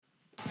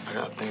I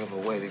gotta think of a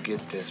way to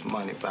get this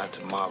money by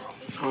tomorrow.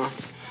 I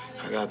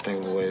gotta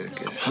think of a way to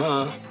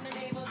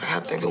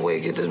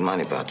get this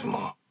money by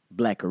tomorrow.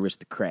 Black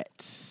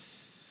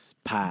Aristocrats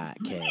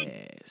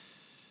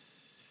Podcast.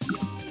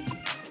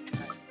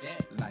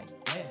 Like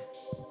that.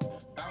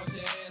 Bounce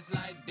your ass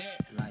like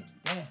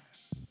that.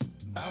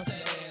 Bounce your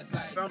ass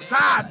like I'm that.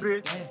 tired,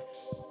 bitch.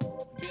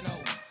 Bend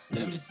over.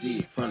 Let me see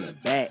it from the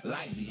back. Like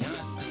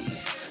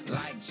Beyonce.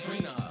 Like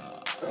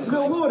Trina.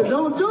 No water,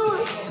 don't do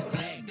it.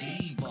 Like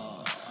diva.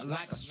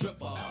 Like a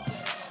stripper.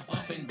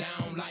 Up and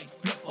down like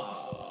flipper.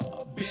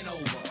 Bend over.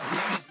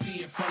 Let me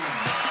see it from the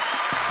back.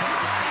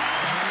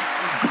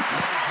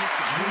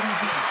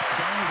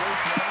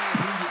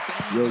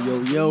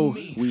 Yo,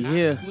 we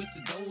here.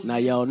 Now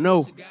y'all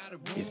know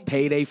it's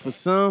payday for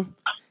some,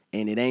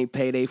 and it ain't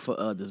payday for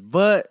others.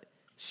 But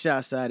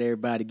shouts out to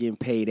everybody getting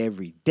paid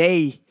every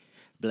day.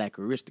 Black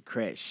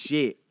Aristocrat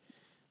shit.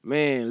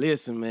 Man,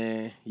 listen,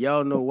 man.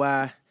 Y'all know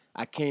why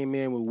I came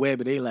in with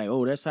Webby. They like,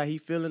 oh, that's how he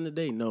feeling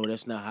today? No,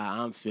 that's not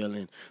how I'm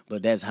feeling,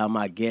 but that's how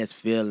my guest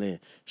feeling.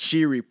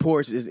 She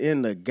Reports is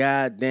in the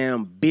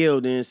goddamn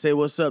building. Say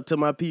what's up to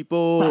my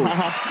people. What's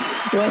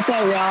up,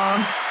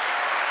 y'all?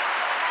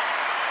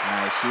 All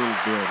right, she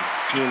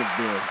in the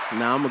building.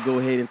 Now, I'm going to go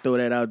ahead and throw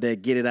that out there,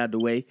 get it out the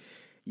way.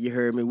 You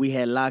heard me. We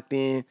had locked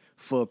in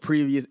for a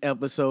previous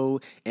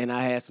episode, and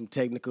I had some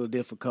technical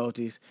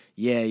difficulties.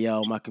 Yeah,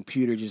 y'all, my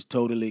computer just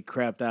totally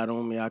crapped out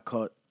on me. I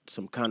caught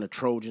some kind of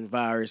Trojan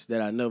virus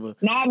that I never...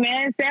 Nah,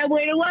 man, say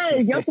what it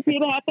was. Your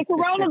computer had the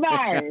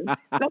coronavirus.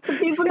 Let the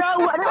people know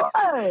what it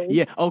was.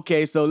 Yeah,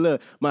 okay, so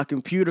look, my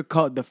computer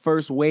caught the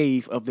first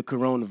wave of the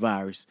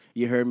coronavirus.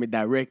 You heard me,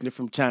 directly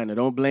from China.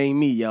 Don't blame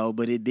me, y'all,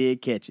 but it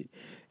did catch it.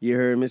 You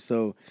heard me?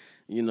 So,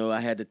 you know, I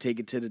had to take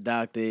it to the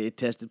doctor. It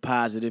tested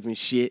positive and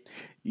shit,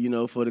 you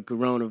know, for the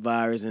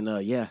coronavirus.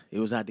 And, yeah, it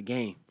was out the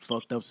game.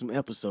 Fucked up some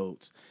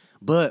episodes.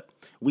 But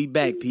we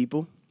back,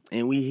 people,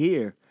 and we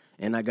here.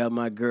 And I got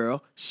my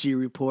girl, She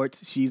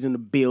Reports. She's in the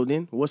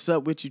building. What's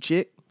up with you,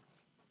 chick?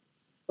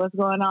 What's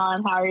going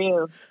on? How are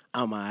you?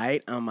 I'm all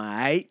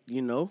right.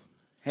 You know,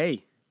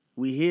 hey,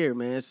 we here,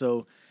 man.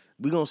 So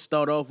we're going to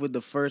start off with the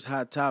first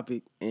hot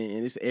topic,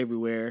 and it's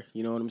everywhere.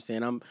 You know what I'm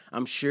saying?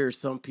 I'm sure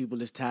some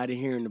people is tired of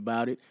hearing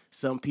about it.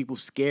 Some people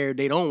scared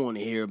they don't want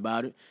to hear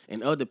about it.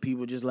 And other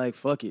people just like,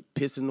 fuck it,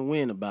 piss in the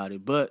wind about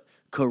it. But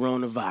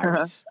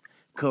coronavirus.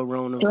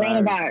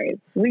 Coronavirus.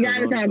 We got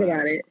to talk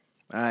about it.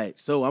 All right,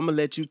 so I'm going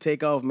to let you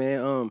take off,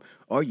 man.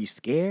 Are you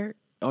scared?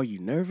 Are you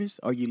nervous?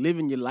 Are you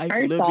living your life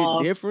a little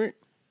bit different?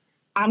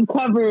 I'm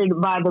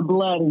covered by the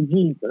blood of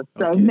Jesus.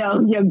 So, Okay.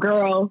 no, your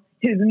girl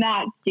is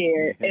not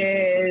scared.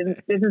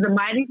 And this is a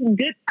mighty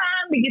good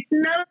time to get to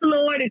know the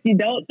Lord if you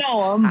don't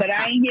know him, but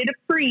I ain't here to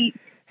preach.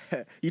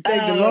 You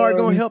think the Lord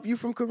going to help you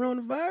from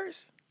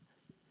coronavirus?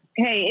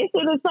 Hey,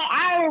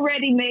 I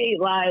already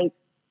made, like,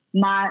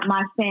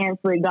 my stance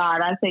with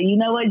God. I said, you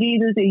know what,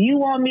 Jesus, if you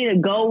want me to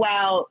go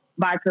out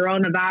by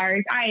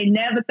coronavirus, I ain't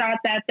never thought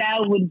that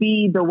would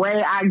be the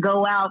way I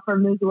go out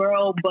from this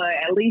world, but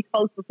at least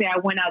folks will say I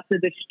went out to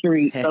the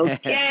streets,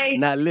 okay?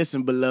 Now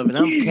listen, beloved,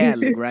 I'm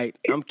Catholic, right?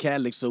 I'm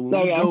Catholic, so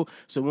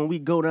when we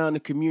go down the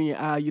communion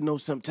aisle, you know,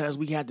 sometimes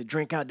we have to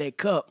drink out that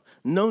cup.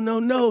 No,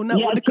 not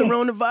with the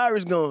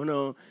coronavirus going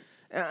on.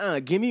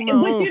 Give me my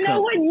own cup. But you know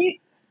what?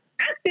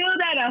 I feel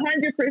that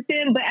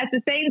 100%, but at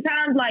the same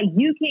time, like,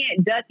 you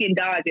can't duck and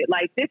dodge it.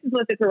 Like, this is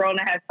what the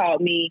corona has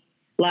taught me,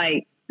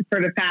 like, for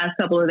the past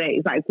couple of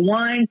days. Like,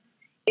 one,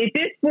 if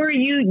it's for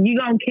you, you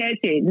gonna catch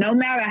it. No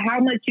matter how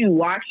much you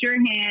wash your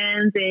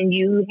hands and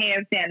you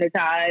hand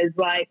sanitize,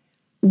 like,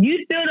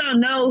 you still don't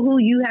know who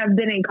you have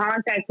been in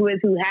contact with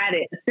who had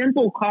it. A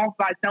simple cough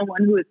by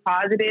someone who is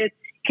positive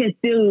can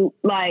still,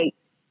 like,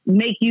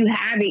 make you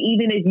have it,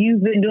 even if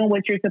you've been doing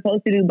what you're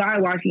supposed to do by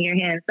washing your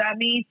hands. So, I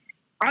mean,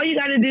 all you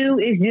gotta do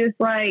is just,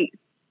 like,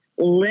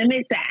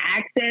 limit the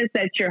access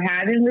that you're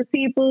having with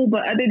people.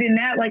 But other than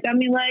that, like, I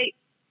mean, like,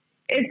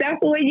 if that's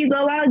the way you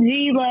go out,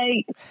 G,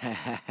 like,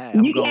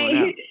 I'm going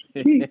out.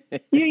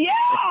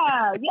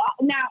 Yeah.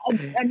 Now,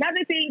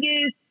 another thing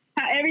is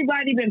how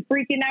everybody been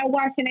freaking out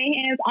washing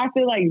their hands. I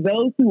feel like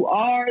those who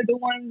are the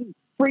ones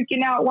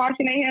freaking out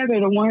washing their hands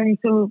are the ones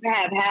who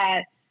have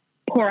had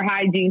poor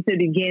hygiene to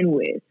begin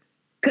with.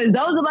 Because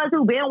those of us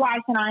who've been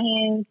washing our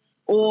hands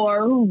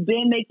or who've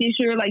been making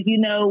sure, like, you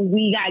know,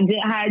 we got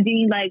good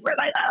hygiene, like, we're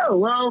like, oh,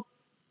 well,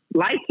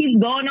 life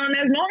keeps going on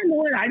as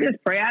normal, and I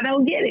just pray I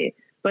don't get it.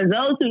 But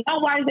those who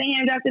don't wash their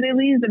hands after they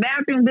leave the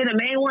bathroom, they're the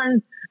main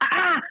ones.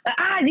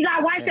 You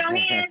gotta wash your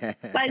hands.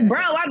 Like, bro,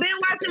 I've been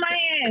washing my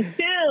hands.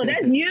 Still,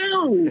 that's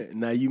you.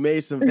 Now, you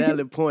made some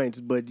valid points,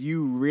 but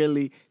you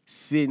really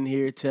sitting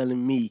here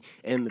telling me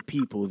and the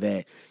people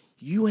that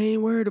you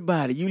ain't worried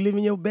about it. You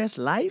living your best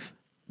life?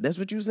 That's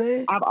what you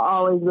saying? I've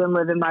always been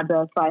living my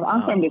best life.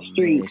 I'm from the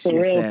streets,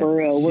 for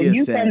real. When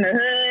you from the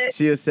hood,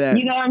 She a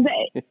savage. You know what I'm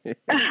saying?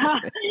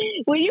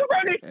 When you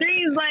run the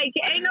streets, like,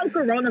 ain't no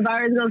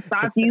coronavirus gonna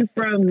stop you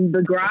from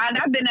the grind.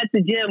 I've been at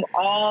the gym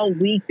all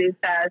week this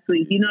past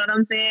week. You know what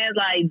I'm saying?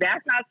 Like,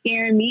 that's not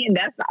scaring me, and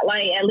that's not,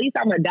 like, at least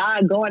I'm a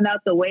dog going out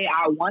the way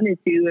I wanted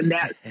to, and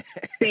that's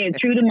staying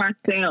true to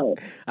myself.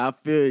 I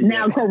feel you.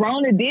 Now,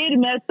 Corona did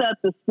mess up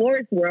the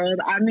sports world.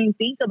 I mean,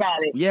 think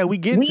about it. Yeah, we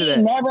get to that.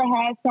 We never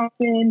had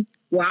something.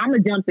 Well, I'm gonna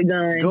jump the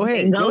gun. Go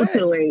ahead. And go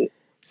to it. We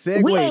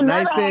Segue. ain't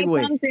Nice never had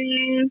segue.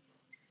 something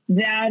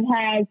that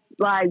has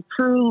like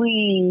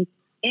truly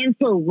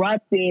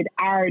interrupted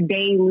our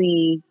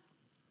daily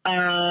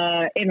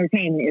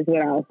entertainment is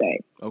what I'll say.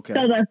 Okay.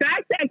 So the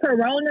fact that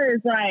Corona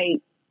is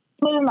like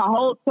putting a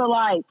halt to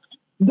like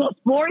the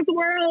sports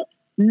world,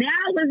 now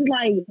it's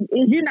like,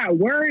 is you not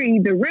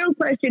worried? The real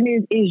question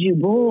is you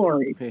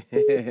bored?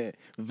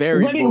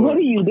 Very What bored.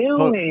 are you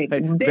doing? Hey,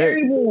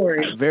 very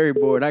bored. Very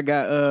bored. I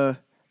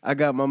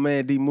got my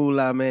man D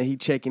Moolah, man. He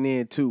checking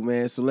in too,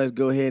 man. So let's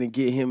go ahead and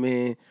get him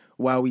in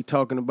while we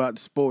talking about the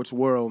sports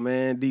world,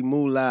 man. D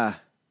Moolah,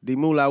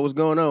 what's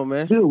going on,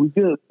 man? Good, we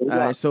good. All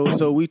right,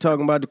 so we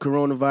talking about the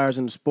coronavirus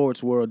in the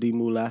sports world, D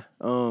Moolah.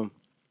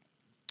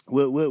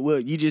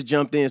 What you just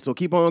jumped in, so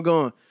keep on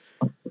going.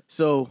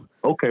 So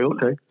Okay.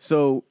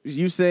 So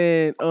you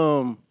saying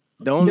the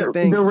only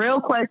thing The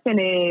real question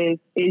is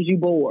you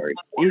bored?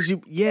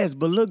 yes,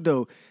 but look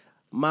though,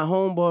 my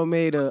homeboy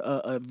made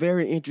a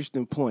very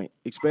interesting point,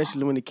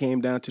 especially when it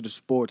came down to the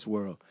sports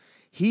world.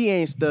 He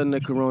ain't studying the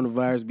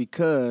coronavirus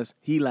because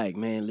he like,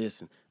 man,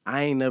 listen,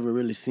 I ain't never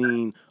really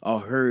seen or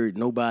heard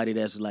nobody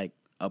that's like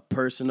a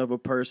person of a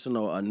person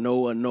or a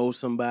know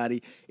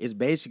somebody. It's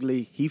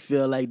basically he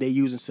feel like they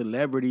using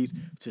celebrities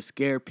to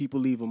scare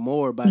people even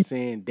more by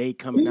saying they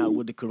coming out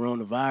with the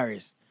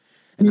coronavirus.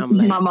 And I'm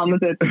like, my mama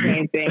said the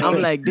same thing. I'm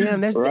like,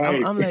 damn, that's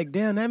Right. I'm like,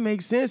 damn, that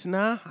makes sense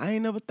now. I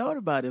ain't never thought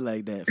about it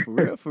like that.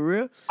 For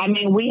real. I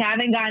mean, we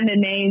haven't gotten the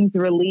names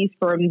released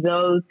from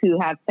those who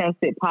have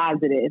tested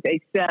positive,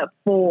 except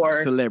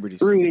for Celebrities.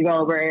 Rudy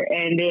Gobert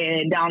and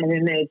then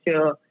Donovan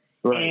Mitchell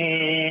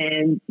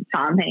and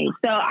Tom Hanks.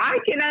 So I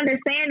can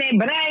understand it,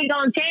 but I ain't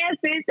gonna chance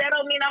it. That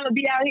don't mean I'm gonna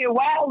be out here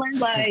wilding.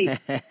 Like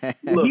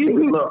Look,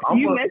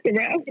 you mess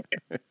around.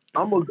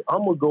 I'm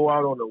gonna go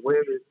out on a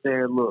limb and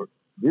say, look,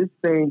 this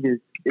thing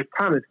it's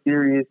kind of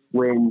serious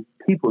when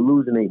people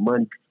losing their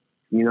money.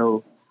 You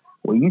know,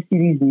 when you see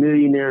these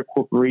millionaire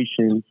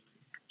corporations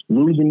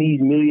losing these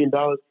 $1 million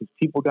because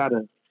people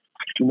gotta,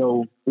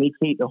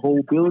 vacate the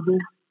whole building,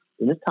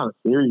 and it's kind of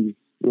serious.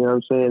 You know what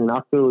I'm saying? And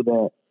I feel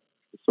that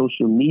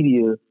social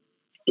media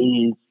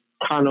is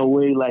kind of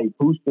way like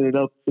boosting it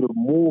up to the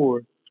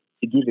more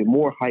to give it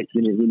more hype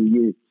than it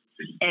really is.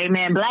 Hey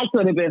man, Black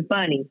would have been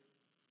funny.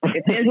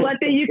 If there's one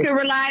thing you can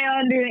rely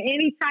on during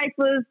any type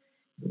of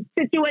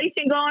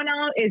situation going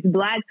on, it's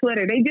Black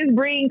Twitter. They just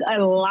bring a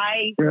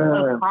light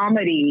of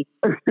comedy.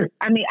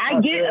 I mean, I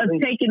get of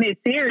taking it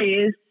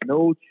serious.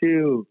 No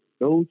chill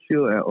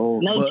at all.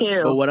 No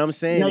chill. But what I'm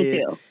saying No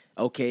is, chill.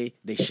 okay,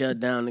 they shut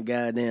down the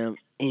goddamn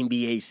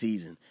NBA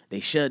season. They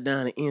shut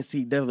down the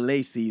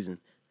NCAA season.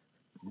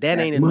 That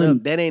ain't enough.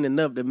 That ain't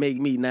enough to make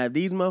me. Now, if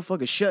these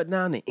motherfuckers shut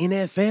down the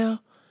NFL,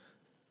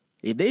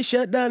 if they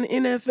shut down the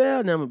NFL,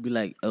 then I'm gonna be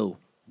like, oh,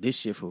 this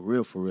shit for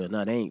real.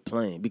 Now they ain't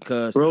playing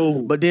because.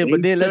 Bro, but then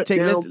let's take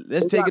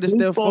it a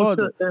step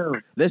further.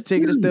 Let's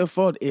take it a step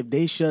further. If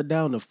they shut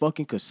down the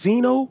fucking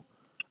casino,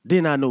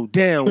 then I know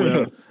damn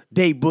well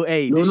this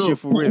shit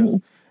for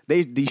real.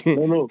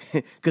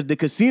 Because the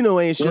casino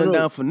ain't shut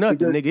down for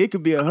nothing, nigga. It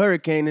could be a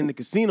hurricane and the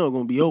casino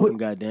gonna be open,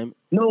 goddamn it.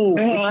 No,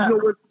 you know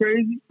what's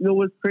crazy?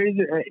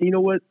 You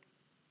know what?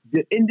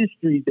 The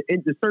industries,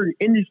 the certain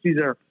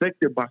industries are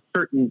affected by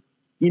certain,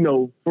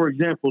 for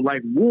example,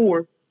 like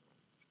war.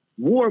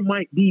 War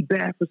might be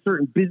bad for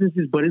certain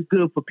businesses, but it's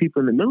good for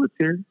people in the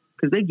military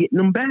because they getting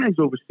them bags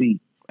overseas.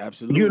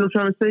 Absolutely. You know what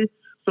I'm trying to say?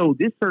 So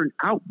this certain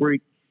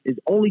outbreak is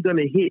only going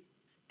to hit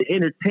the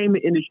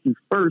entertainment industry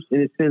first in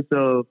the sense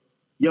of,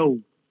 yo,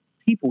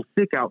 people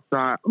sick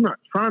outside. I'm not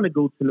trying to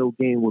go to no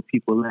game where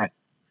people at,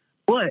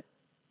 but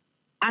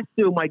I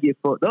still might get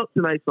fucked up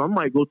tonight, so I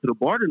might go to the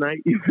bar tonight.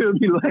 You feel me?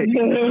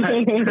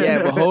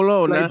 Yeah, but hold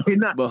on like,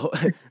 now.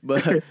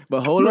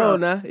 But hold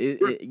on now.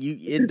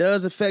 It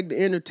does affect the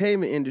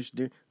entertainment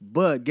industry.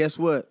 But guess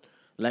what?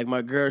 Like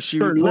my girl, she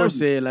report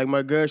said.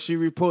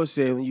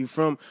 When you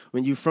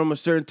from a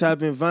certain type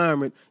of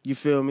environment, you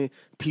feel me?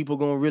 People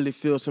gonna really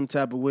feel some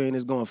type of way, and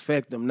it's gonna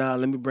affect them. Now,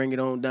 let me bring it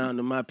on down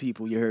to my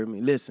people. You heard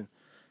me? Listen.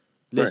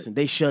 Right.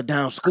 They shut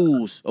down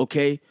schools.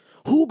 Okay.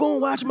 Who gonna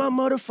watch my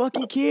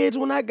motherfucking kids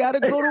when I gotta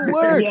go to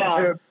work?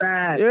 Yeah.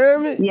 You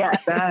heard me? Yeah.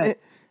 You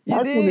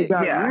That's did? when it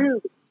got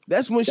real.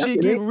 That's when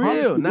shit get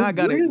real. Now I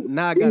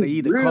gotta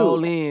either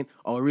call in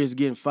or risk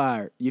getting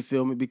fired. You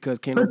feel me? Because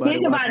can't But nobody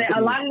think watch about my it. kids.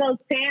 A lot of those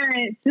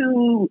parents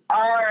who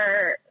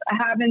are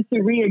having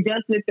to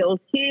readjust with those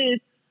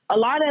kids, a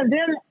lot of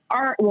them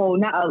are, well,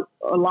 not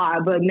a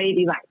lot, but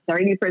maybe like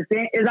 30%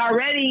 is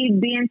already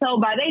being told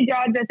by their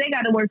jobs that they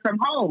got to work from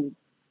home.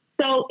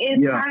 So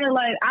it's kind of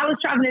like, I was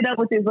chopping it up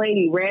with this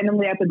lady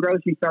randomly at the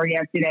grocery store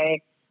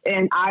yesterday,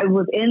 and I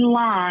was in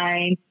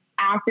line,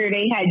 after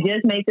they had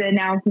just made the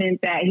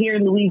announcement that here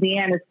in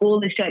Louisiana,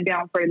 school is shut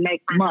down for the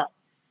next month.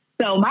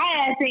 So my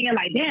ass thinking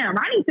like, damn,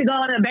 I need to go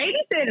on a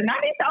babysitter and I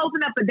need to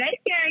open up a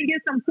daycare and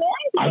get some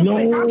coins. I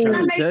know. How can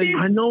I make tell this you.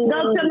 I know.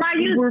 go to my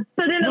youth?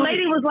 So then the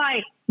lady was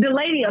like,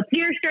 a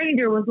peer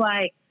stranger was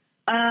like,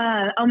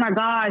 oh my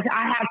gosh,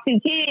 I have 2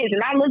 kids.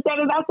 And I looked at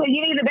her and I said,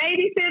 you need a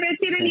babysitter?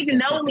 She didn't even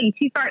know me.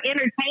 She started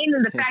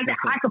entertaining the fact that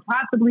I could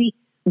possibly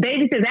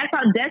babysit. That's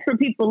how desperate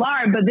people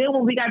are. But then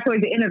when we got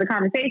towards the end of the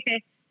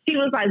conversation, she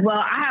was like, well,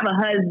 I have a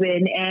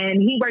husband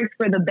and he works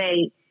for the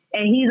bank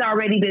and he's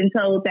already been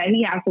told that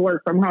he has to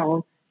work from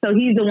home. So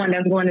he's the one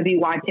that's going to be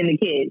watching the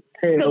kids.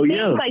 So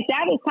things like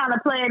that is kind of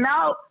playing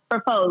out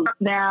for folks.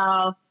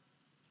 Now,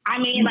 I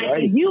mean,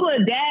 like if you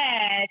a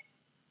dad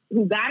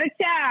who got a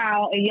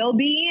child and your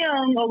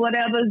BM or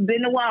whatever's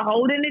been the one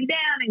holding it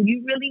down and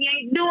you really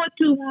ain't doing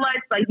too much,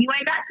 like you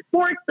ain't got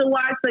sports to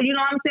watch, so you know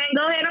what I'm saying?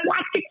 Go ahead and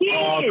watch the kids.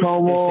 Oh,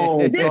 come on.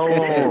 This is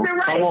the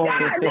right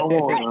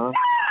guy.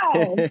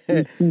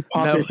 He's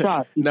popping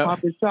shots. He's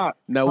popping shots.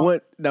 Now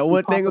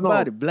one thing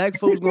about it, black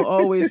folks gonna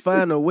always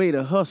find a way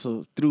to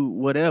hustle through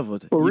whatever.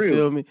 You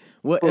feel me?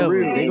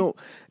 Whatever.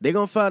 They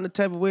gonna find the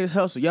type of way to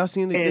hustle. Y'all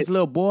seen this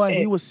little boy?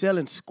 He was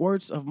selling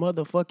squirts of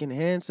motherfucking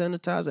hand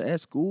sanitizer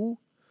at school.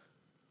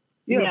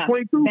 Yeah,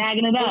 22.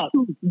 Bagging it up.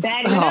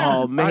 Bagging it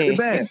Oh up.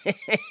 man.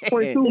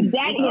 22.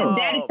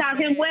 Daddy taught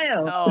him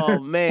well. Oh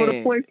man. For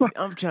the point,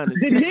 I'm trying to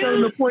He's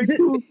selling the point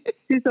two.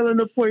 He's selling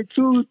the point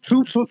 2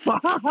 for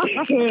 5.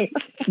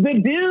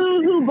 The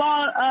dude who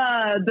bought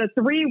the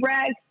 3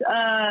 racks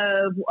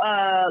of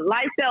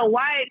Lifestyle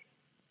White,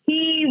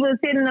 he was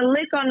hitting a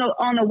lick on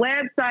the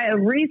website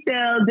of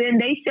resale. Then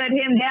they shut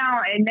him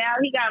down, and now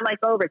he got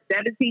like over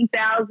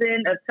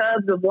 17,000 of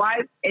tubs of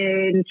wipes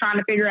and trying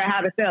to figure out how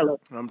to sell them.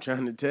 I'm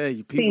trying to tell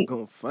you, people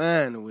gonna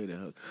find a way to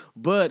hustle.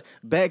 But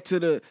back to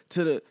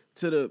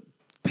the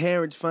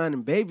parents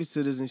finding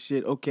babysitters and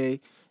shit. Okay,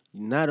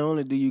 not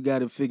only do you got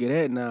to figure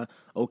that now.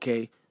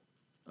 Okay,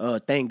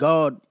 thank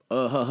God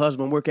her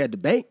husband work at the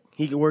bank.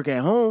 He can work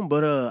at home,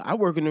 but I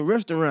work in the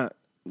restaurant.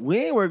 We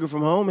ain't working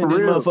from home in this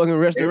motherfucking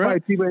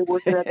restaurant. People ain't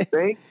working at the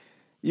bank.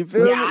 You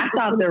feel me? I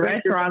thought the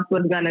restaurants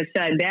was going to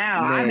shut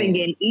down. Man. I've been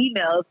getting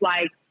emails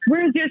like,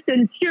 we're just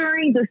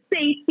ensuring the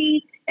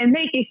safety and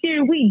making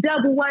sure we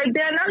double wipe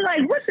down. I'm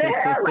like, what the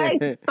hell?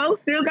 Like,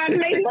 folks still got to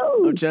make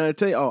moves. I'm trying to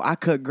tell you, I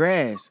cut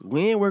grass.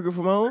 We ain't working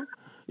from home.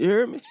 You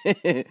hear me?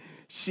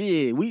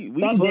 Shit, we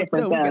fucked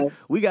up.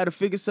 We got to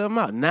figure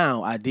something out.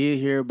 Now, I did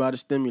hear about a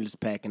stimulus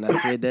pack, and I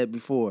said that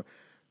before.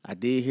 I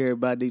did hear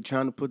about they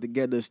trying to put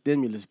together a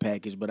stimulus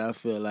package, but I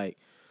feel like,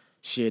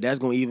 shit, that's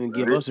going to even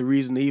give us a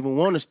reason to even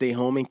want to stay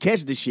home and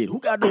catch the shit. Who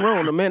got the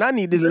Rona, man? I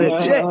need this little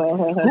check.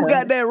 Who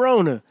got that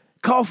Rona?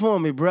 Call for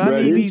me, bro. I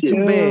need these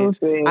 2 bands.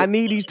 I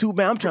need these 2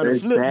 bands. I'm trying to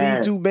flip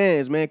these 2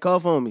 bands, man. Call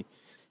for me.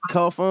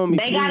 Call for me,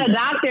 They please. got a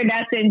doctor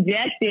that's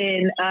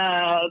injecting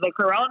the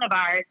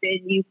coronavirus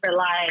in you for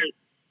like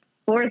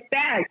 4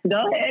 stacks.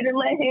 Go ahead and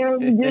let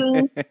him do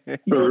an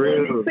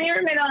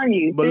experiment on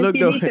you. But look,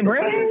 though,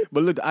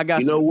 I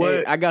got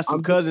I got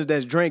some cousins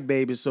that's drink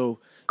babies, so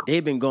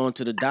they've been going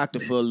to the doctor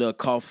for a little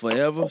cough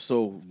forever.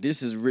 So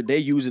they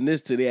using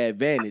this to their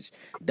advantage.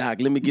 Doc,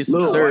 let me get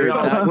some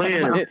syrup.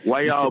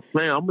 Why y'all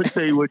playing? I'm gonna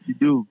tell you what you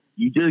do.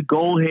 You just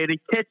go ahead and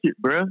catch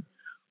it, bruh.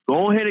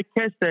 Go ahead and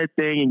catch that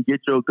thing and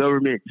get your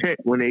government check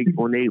when they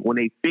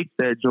fix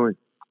that joint.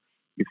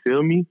 You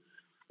feel me?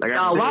 Like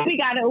why we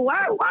gotta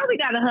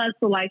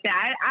hustle like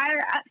that?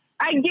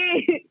 I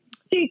get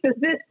cheat the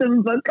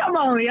system, but come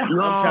on, y'all.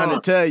 No, I'm trying to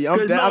tell you.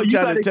 I'm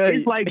trying to tell you.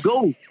 It's like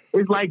Ghost.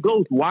 It's like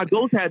Ghost. Why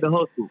Ghost had to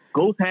hustle?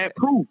 Ghost had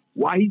proof.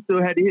 Why he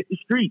still had to hit the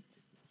street?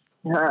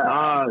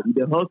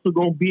 The hustle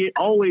gonna be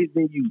always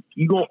in you.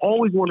 You gonna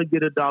always want to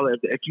get $1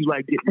 if you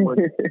like getting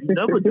money. You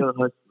never done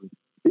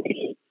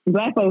hustling.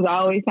 Black folks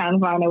always trying to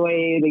find a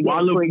way to get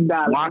a quick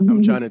dollar.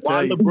 I'm trying to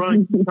tell you. Why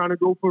LeBron trying to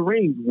go for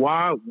rings?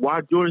 Why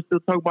Jordan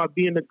still talk about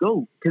being the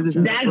GOAT? Because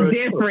that's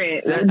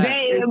different. Them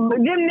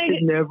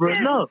niggas never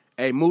enough.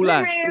 Hey,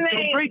 Moolah.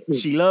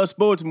 She loves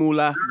sports,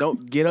 Moolah.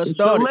 Don't get her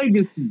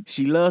started.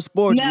 She loves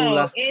sports,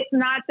 Moolah. No, it's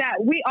not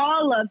that. We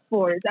all love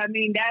sports. I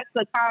mean, that's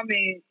a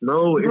common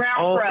ground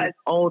for us. It's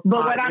all in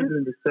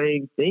the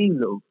same thing,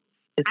 though.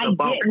 It's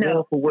about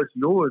going for what's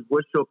yours.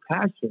 What's your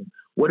passion?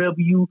 Whatever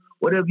you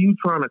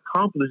trying to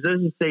accomplish,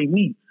 doesn't say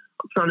me.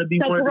 I'm trying to be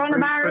one of the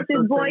coronavirus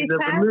is boys'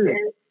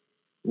 passion.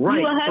 Right.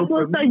 You a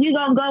hustler, so you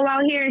gonna go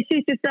out here and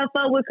shoot yourself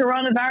up with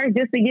coronavirus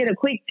just to get a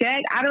quick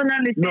check? I don't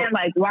understand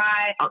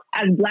why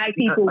as black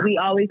people we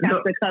always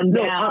have to come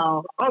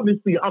down.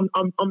 Obviously, I'm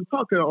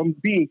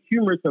being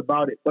humorous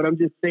about it, but I'm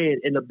just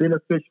saying in a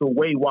beneficial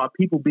way while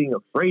people being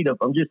afraid of.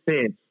 I'm just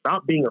saying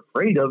stop being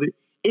afraid of it.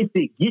 If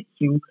it gets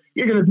you,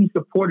 you're gonna be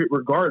supported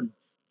regardless.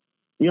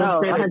 You know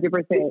what I'm saying?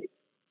 100%.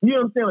 You know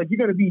what I'm saying? Like you're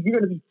gonna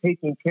be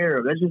taken care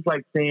of. That's just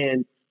like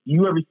saying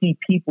you ever see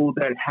people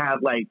that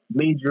have like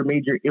major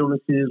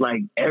illnesses,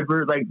 like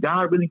ever, like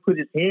God really put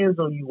his hands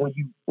on you when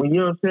you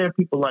know what I'm saying?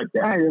 People like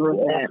that.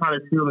 All kind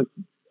of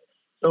illnesses.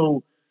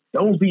 So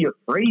don't be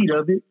afraid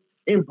of it.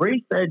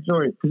 embrace that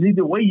joint. Because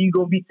either way, you're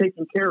going to be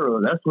taken care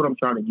of. That's what I'm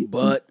trying to get.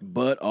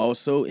 But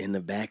also in the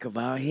back of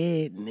our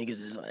head,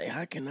 niggas is like,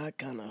 how can I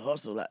kind of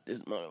hustle out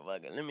this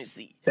motherfucker? Let me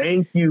see.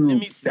 Thank you. Let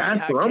me see. That's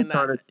How what I'm can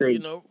trying to say. You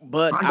know,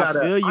 but I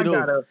feel you I though.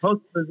 got a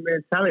hustler's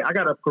mentality. I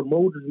got a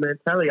promoter's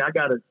mentality. I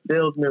got a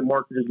salesman,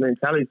 marketer's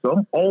mentality. So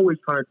I'm always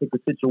trying to take a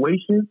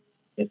situation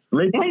and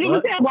flip And it.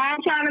 you said, why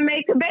I'm trying to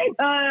make a be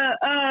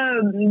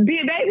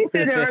a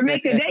babysitter or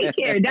make a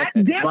daycare. That's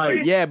different.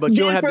 Right. Yeah, but you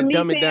don't have to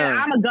dumb it saying, down.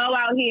 I'm gonna go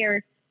out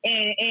here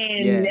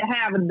and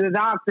have the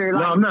doctor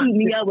No, keep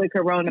me up with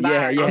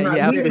coronavirus.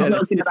 I We're feel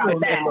joking it. about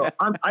that. No,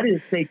 I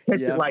didn't say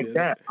catch it like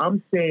that.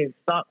 I'm saying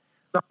stop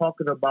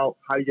talking about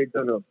how you're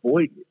gonna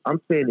avoid it.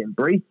 I'm saying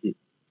embrace it.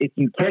 If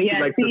you catch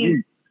it, like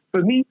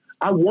for me,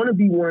 I want to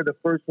be one of the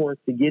first ones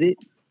to get it.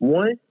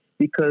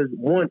 Because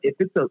if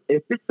it's an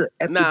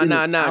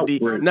epidemic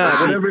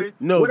outbreak,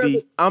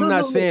 D. I'm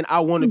not saying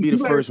I want to be the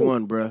first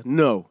one, bro.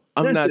 No,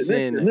 I'm not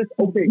saying that.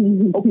 Okay,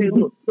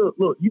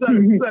 look. You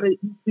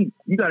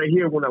gotta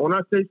hear when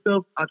I say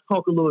stuff, I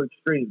talk a little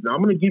extreme. Now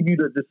I'm gonna give you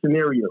the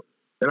scenario.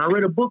 And I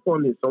read a book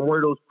on this, on one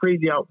of those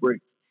crazy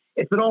outbreaks.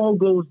 If it all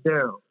goes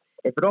down,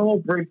 if it all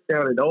breaks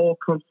down, it all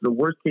comes to the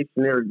worst case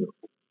scenario,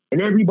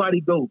 and everybody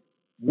goes,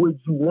 would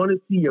you want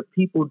to see your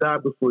people die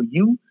before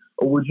you,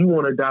 or would you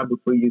want to die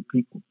before your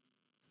people?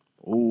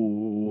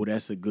 Oh,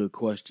 that's a good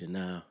question.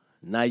 Now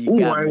you got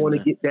me. I want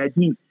to get that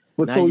deep.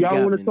 But so y'all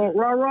want to talk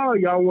rah-rah,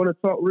 y'all want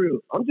to talk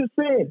real. I'm just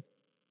saying.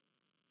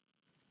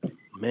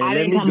 Man, I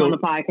didn't come on the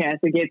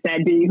podcast to get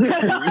that deep.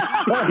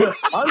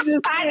 I'm just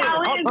saying. I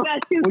know it's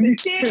got stupid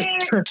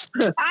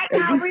shit. I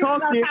know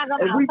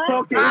we're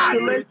talking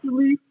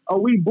intellectually, are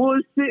we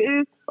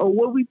bullshitting, or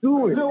what we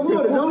doing?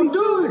 Don't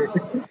do it.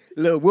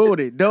 Look,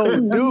 Woody,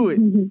 don't do it.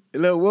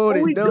 Look,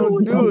 Woody,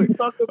 don't do it. We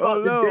talking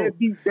about the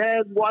deadbeat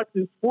dads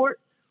watching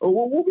sports? Or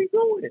what we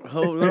doing?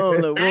 Hold on,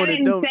 look,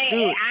 Woody, don't do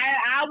it.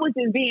 I was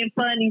just being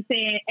funny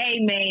saying, hey,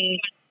 man,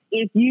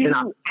 if you, we're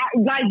not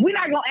going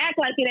to act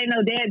like it ain't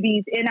no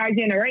deadbeats in our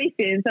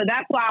generation. So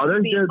that's why I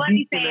was being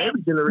funny saying,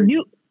 so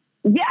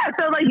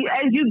like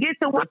as you get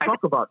to watch,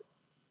 talk about it.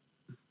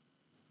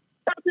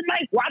 Something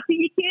like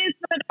watching your kids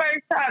for the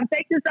first time,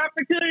 take this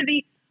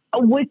opportunity,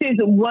 which is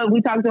what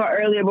we talked about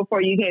earlier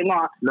before you came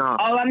on. No.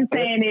 All I'm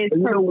saying is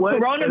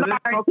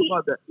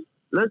coronavirus.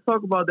 Let's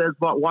talk about that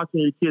about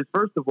watching your kids.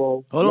 First of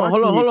all, hold on,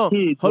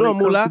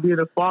 Moolah. Being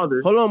a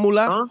father. Hold on,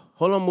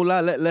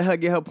 Moolah. Let her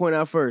get her point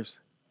out first.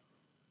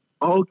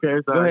 Okay,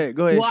 sorry.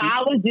 Go ahead. Well,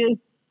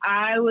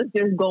 I was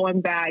just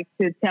going back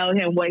to tell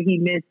him what he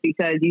missed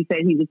because you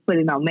said he was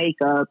putting on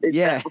makeup and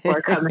stuff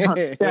before coming on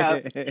the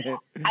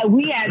show.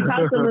 We had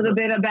talked a little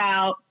bit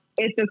about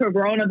if the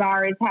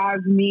coronavirus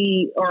has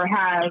me or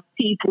has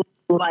people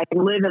like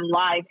living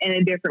life in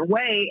a different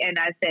way, and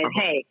I said,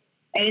 hey,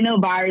 ain't no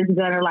virus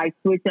gonna like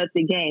switch up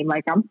the game.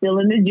 Like I'm still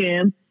in the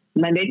gym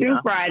Monday through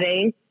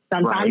Friday,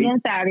 sometimes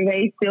on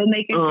Saturday, still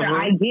making sure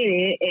I get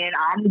it, and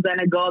I'm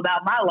gonna go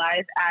about my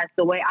life as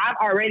the way I've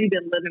already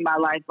been living my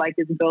life, like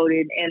it's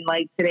goated, and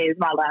like today is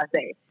my last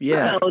day.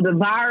 Yeah. So the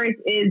virus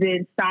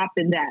isn't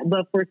stopping that,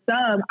 but for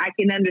some, I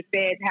can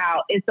understand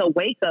how it's a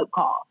wake up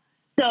call.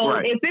 So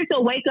if it's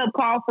a wake up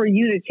call for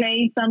you to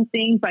change some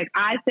things, like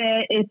I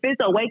said, if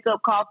it's a wake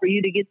up call for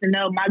you to get to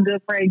know my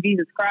good friend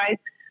Jesus Christ,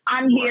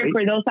 I'm here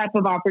for those type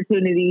of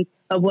opportunities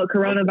of what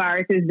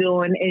coronavirus is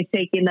doing and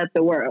shaking up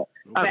the world.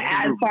 But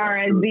as far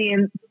as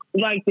being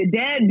like the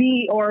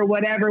deadbeat or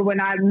whatever,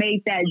 when I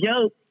made that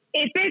joke,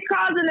 if it's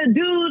causing a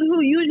dude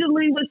who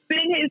usually would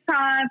spend his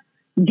time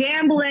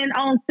gambling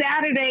on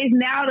Saturdays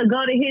now to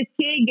go to his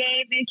kid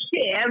game and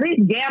shit, at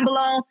least gamble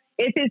on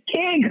if his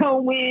kid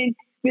gonna win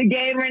the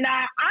game or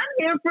not, I'm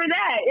here for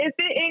that. If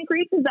it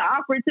increases the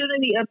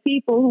opportunity of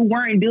people who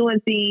weren't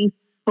doing things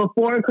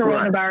before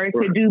coronavirus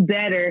to do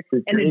better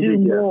and to do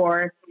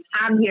more,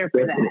 I'm here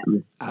for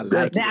that. I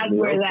like That's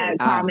where that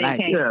comment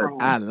came from.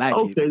 I like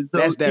it. So,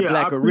 that's that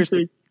black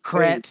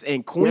aristocrats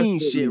and queen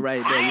shit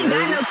right there. I ain't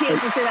got no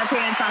kids to sit up here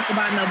and talk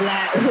about no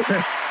black.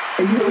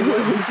 And you know what?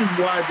 This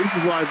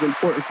is why it's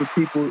important for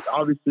people,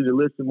 obviously, to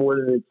listen more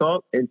than they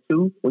talk. And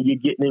two, when you're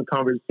getting in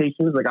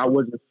conversations, like I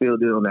wasn't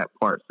filled in on that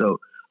part. So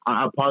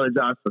I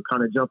apologize for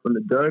kind of jumping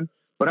the gun.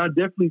 But I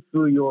definitely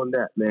feel you on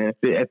that, man.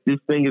 If this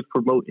thing is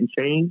promoting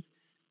change,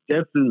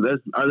 definitely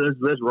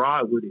let's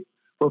ride with it.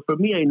 But for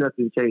me, ain't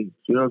nothing changed.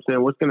 You know what I'm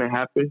saying? What's gonna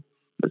happen?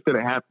 It's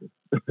gonna happen.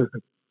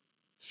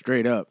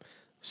 Straight up.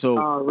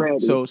 So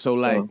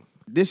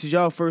this is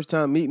y'all first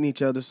time meeting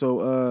each other.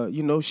 So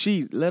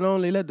she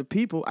let the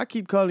people. I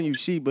keep calling you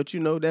she, but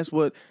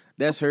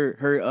that's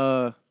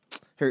her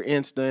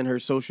Insta and her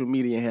social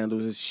media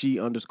handles is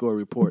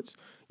she_reports.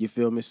 You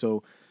feel me?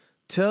 So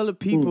tell the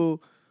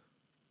people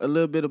a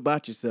little bit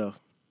about yourself.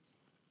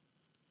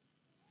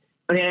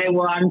 Okay,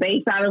 well, I'm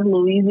based out of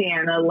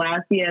Louisiana,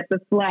 Lafayette, the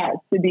Flats,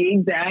 to be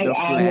exact.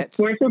 I'm a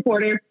sports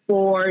reporter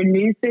for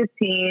News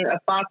 15, a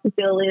Fox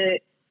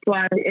affiliate /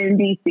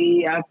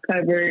 NBC. I've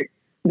covered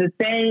the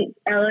Saints,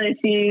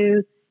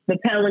 LSU, the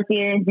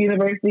Pelicans,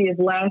 University of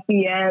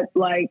Lafayette,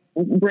 like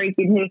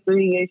breaking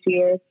history this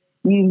year.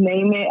 You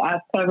name it,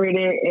 I've covered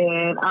it,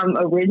 and I'm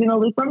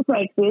originally from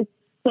Texas,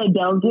 so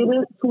don't get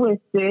it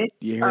twisted.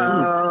 You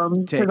heard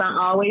me? Because I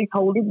always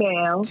hold it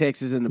down.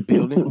 Texas in the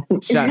building.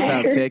 Shouts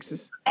out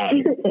Texas.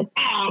 I'm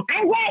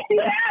glad you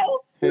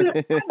know. I'm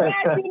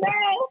glad you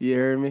know. You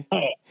heard me?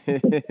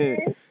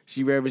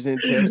 She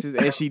represents Texas,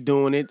 and she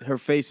doing it. Her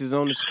face is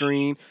on the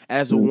screen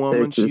as a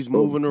woman. She's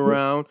moving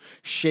around,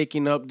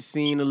 shaking up the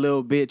scene a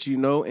little bit, you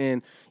know.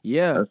 And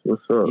yeah, that's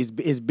what's up.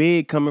 It's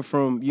big coming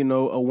from, you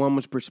know, a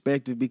woman's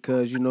perspective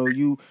because, you know,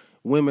 you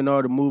women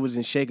are the movers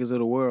and shakers of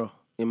the world,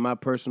 in my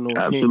personal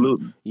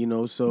opinion. You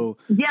know, so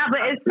yeah,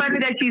 but it's funny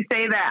that you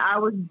say that. I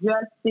was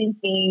just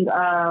thinking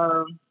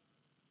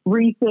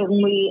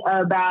recently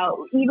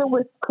about, even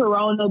with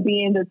Corona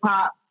being the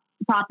top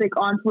topic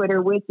on Twitter,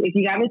 which if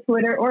you got a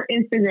Twitter or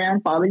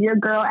Instagram, follow your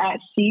girl at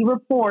She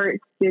Reports,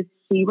 just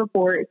She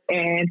Reports,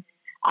 and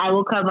I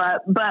will come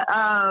up. But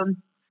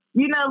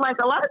you know, like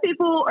a lot of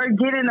people are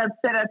getting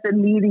upset at the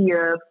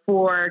media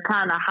for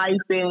kind of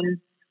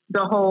hyping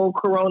the whole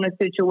Corona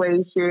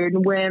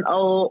situation when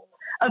a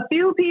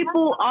few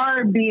people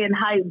are being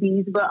hype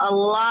beasts, but a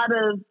lot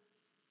of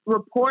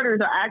reporters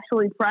are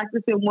actually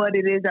practicing what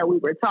it is that we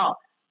were taught.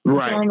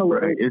 Right.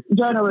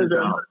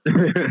 Journalism.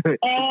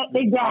 And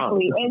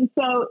exactly. And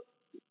so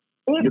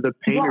it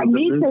brought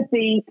me to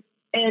think,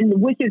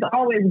 and which is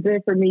always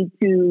good for me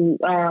to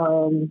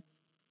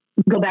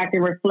go back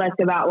and reflect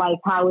about like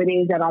how it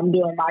is that I'm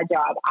doing my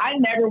job. I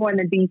never want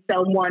to be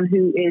someone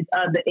who is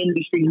of the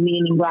industry,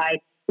 meaning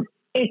like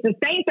if the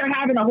Saints are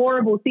having a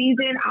horrible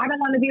season, I don't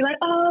want to be like,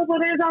 oh, well,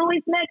 there's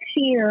always next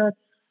year.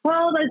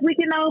 Well, like we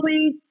can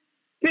always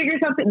figure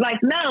something.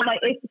 Like, no, like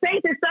if the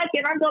Saints are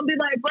sucking, I'm going to be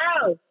like,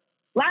 bro,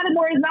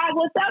 Lattimore is not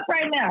what's up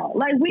right now.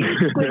 Like, we need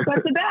to switch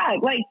up the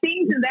bag. Like,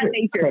 things of that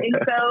nature. And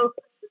so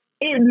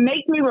it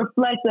makes me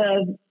reflect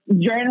of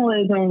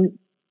journalism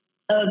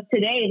of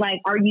today.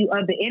 Like, are you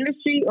of the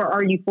industry or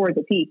are you for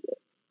the people?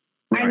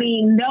 Right. I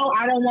mean, no,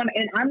 I don't want to,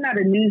 and I'm not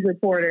a news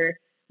reporter,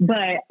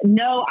 but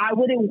no, I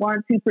wouldn't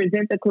want to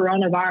present the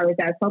coronavirus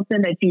as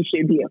something that you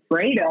should be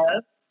afraid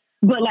of.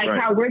 But like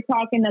how we're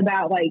talking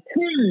about, like,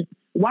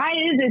 why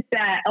is it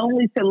that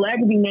only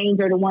celebrity names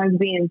are the ones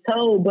being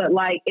told? But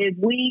like, if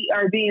we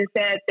are being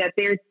said that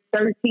there's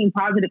 13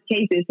 positive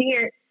cases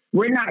here,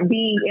 we're not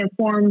being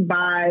informed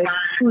by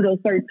who those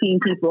 13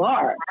 people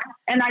are.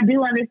 And I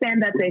do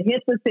understand that the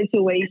HIPAA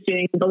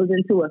situation goes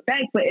into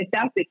effect, but if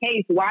that's the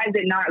case, why is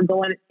it not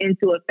going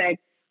into effect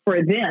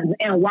for them?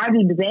 And why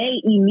do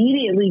they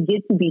immediately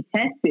get to be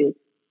tested?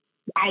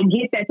 I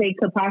get that they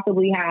could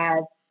possibly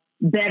have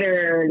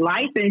better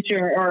life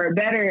insurance or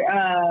better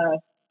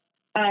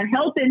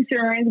health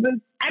insurance, but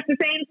at the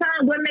same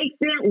time, what makes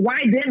them,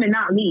 why them and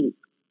not me?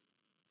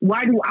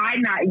 Why do I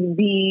not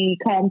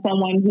become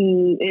someone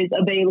who is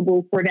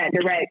available for that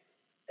direct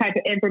type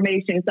of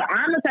information? So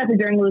I'm the type of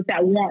journalist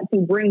that want to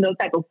bring those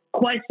type of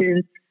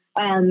questions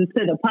to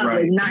the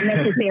public, not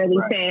necessarily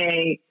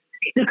say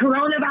the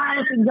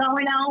coronavirus is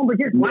going on, but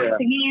just wash your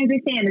hands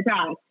and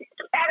sanitize.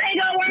 That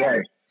ain't gonna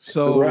work.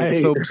 So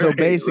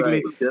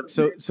basically,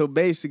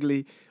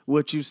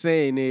 what you're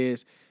saying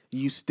is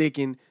you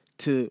sticking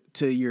to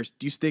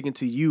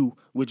you,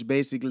 which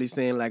basically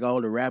saying like all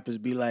the rappers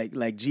be like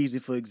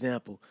Jeezy, for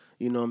example.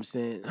 You know what I'm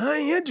saying? I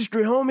ain't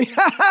industry, homie.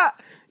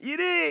 You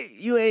did.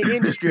 You ain't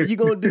industry. You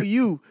gonna do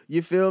you.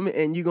 You feel me?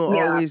 And you gonna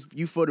always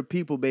you for the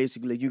people.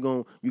 Basically, you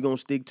gonna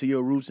stick to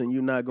your roots, and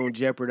you're not gonna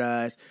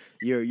jeopardize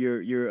your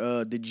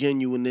the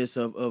genuineness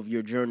of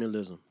your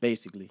journalism.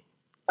 Basically,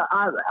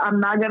 I'm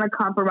not gonna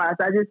compromise.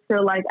 I just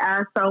feel like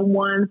as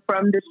someone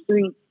from the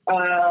street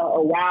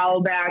a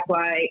while back,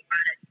 like.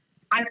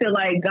 I feel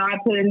like God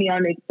putting me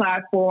on this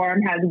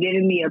platform has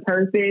given me a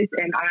purpose,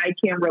 and I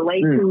can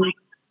relate to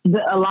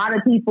a lot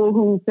of people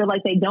who feel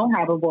like they don't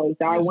have a voice.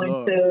 I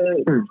went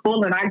to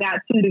school and I got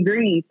 2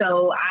 degrees,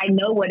 so I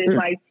know what it's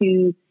like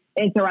to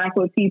interact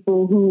with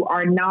people who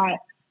are not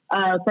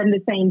from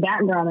the same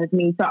background as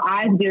me. So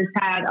I've just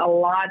had a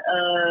lot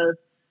of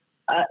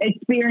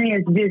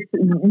experience just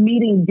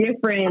meeting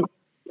different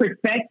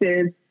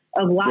perspectives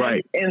of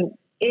life, and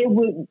it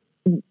would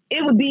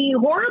be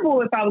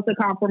horrible if I was to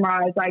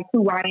compromise like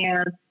who I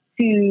am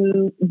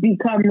to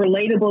become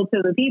relatable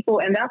to the people.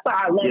 And that's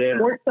why I love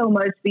sports so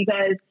much,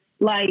 because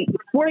like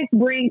sports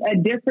bring a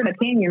different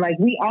opinion. Like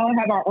we all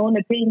have our own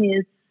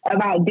opinions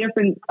about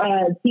different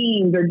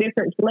teams or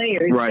different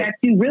players that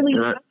you really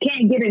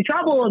can't get in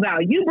trouble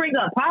about. You bring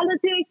up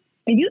politics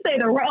and you say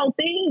the wrong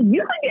thing,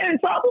 you can get in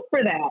trouble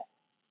for that.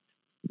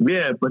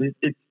 Yeah, but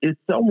it's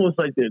almost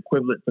like the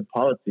equivalent to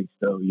politics,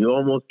 though. You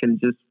almost can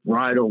just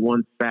ride on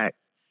one fact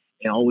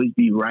and always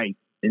be right,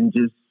 and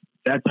just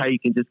that's how you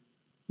can just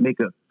make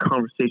a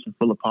conversation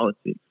full of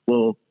politics.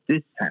 Well,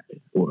 this happened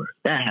or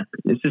that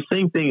happened. It's the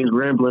same thing as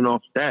rambling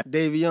off stats.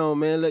 Davion,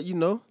 man,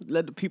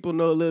 let the people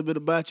know a little bit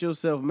about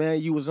yourself, man.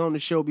 You was on the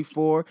show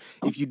before.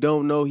 If you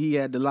don't know, he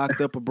had the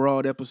Locked Up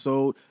Abroad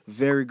episode.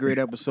 Very great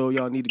episode.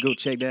 Y'all need to go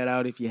check that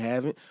out if you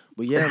haven't.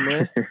 But yeah,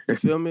 man, you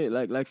feel me?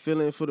 Like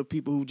feeling for the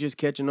people who just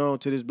catching on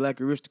to this Black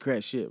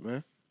aristocrat shit,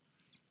 man.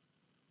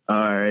 All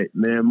right,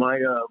 man. My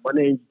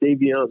name's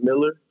Davion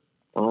Miller.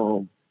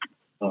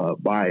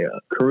 by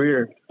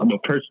career. I'm a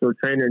personal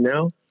trainer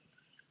now,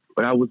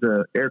 but I was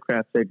an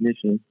aircraft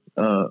technician.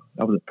 I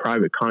was a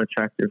private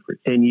contractor for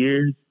 10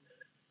 years.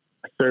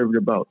 I served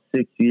about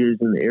 6 years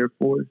in the Air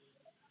Force.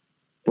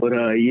 But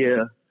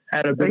yeah,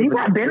 had a So bit you of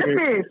got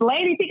benefits.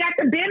 Ladies, you got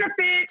the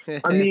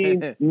benefits. I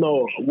mean,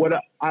 no,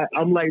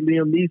 I'm like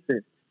Liam Neeson.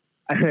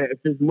 If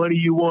there's money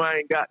you want, I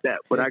ain't got that.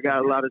 But I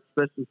got a lot of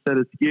special set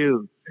of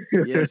skills.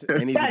 Yes,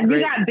 and he's a You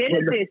great. got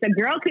benefits. A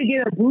girl could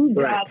get a boob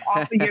job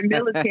off of your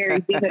military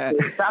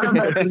benefits. I don't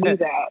know if you knew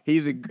that.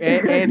 He's a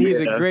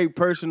Yeah. great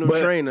personal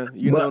But- trainer.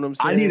 You but know what I'm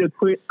saying? I need a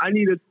queen.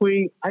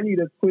 I need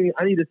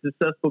a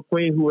successful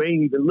queen who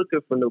ain't even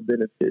looking for no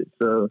benefits.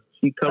 So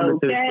she coming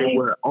to the table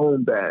with her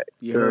own bag.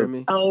 You So, heard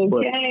me?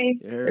 Okay.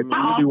 You heard me?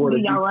 How really wanna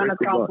often do y'all do run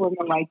something across about-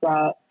 women like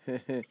that?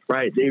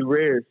 Right, they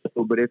rare.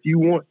 So, but if you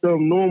want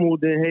something normal,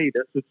 then hey,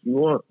 that's what you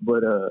want.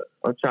 But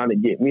I'm trying to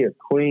get me a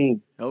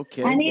queen.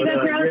 Okay. I need But,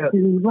 a girl yeah.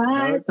 to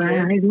ride.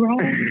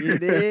 You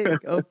did?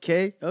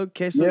 Okay.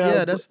 So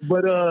yeah, that's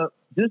But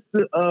just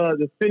to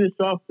finish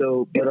off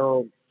though, but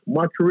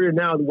my career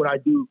now, what I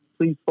do,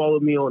 please follow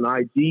me on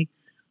IG,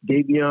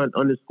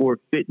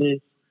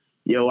 Davion_fitness.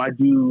 Yo, I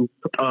do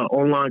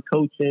online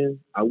coaching.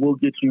 I will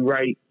get you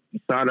right. You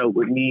sign up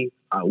with me,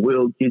 I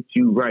will get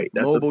you right.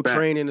 That's mobile a fact.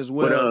 training as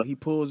well. But, He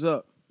pulls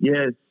up.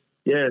 Yes,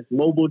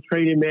 mobile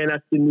training, man.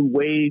 That's the new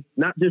wave.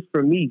 Not just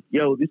for me,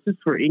 yo. This is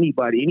for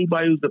anybody.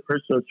 Anybody who's a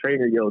personal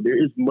trainer, yo.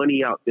 There is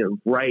money out there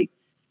right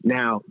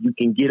now. You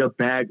can get a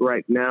bag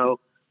right now.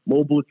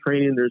 Mobile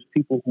training. There's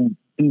people who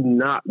do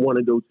not want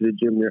to go to the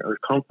gym. They're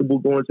uncomfortable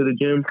going to the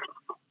gym,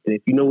 and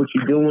if you know what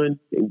you're doing,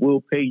 they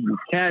will pay you.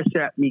 Cash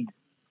at me.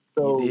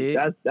 So You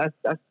dig? that's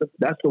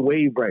the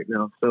wave right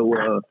now. So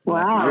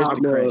Wow.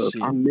 Aristocrat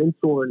shit. I'm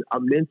mentoring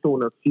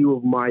a few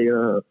of my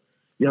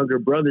younger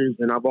brothers,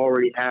 and I've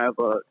already have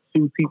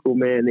 2 people,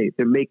 man.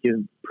 They're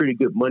making pretty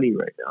good money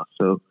right now.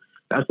 So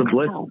that's a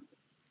blessing.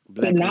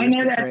 Black And I know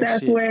aristocrat that's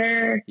shit.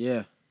 where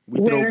Yeah, we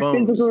throw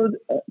bones. physical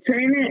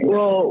training.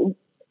 Well,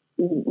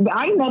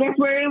 I know that's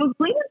where it was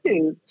linked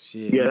to.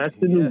 Shit. Yeah, that's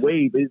the new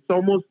wave. It's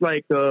almost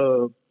like I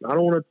don't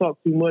want to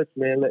talk too much,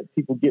 man. Let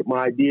people get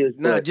my ideas.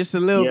 Nah, but just a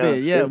little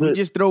bit. Yeah, we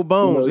just throw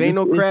bones. Ain't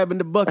no crab in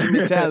the bucket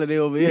mentality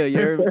over here. You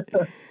heard me?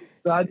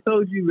 So I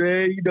told you,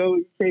 man.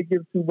 You can't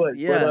give too much.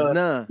 Yeah, but,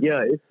 nah.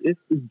 Yeah, it's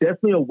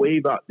definitely a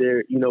wave out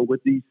there.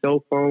 With these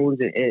cell phones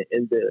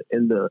and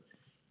the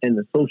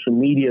social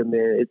media,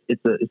 man.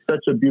 It's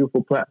such a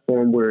beautiful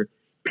platform where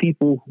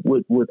people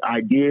with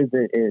ideas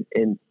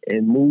and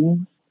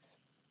moves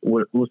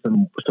with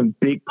some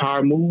big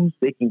power moves,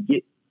 they can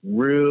get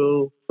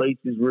real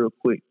places real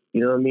quick.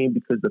 You know what I mean?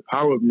 Because the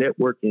power of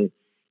networking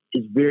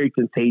is very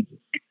contagious.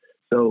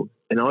 So,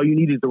 and all you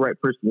need is the right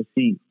person to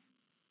see.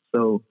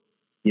 So,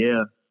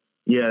 yeah,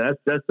 that's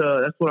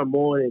what I'm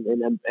on,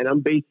 and I'm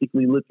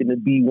basically looking to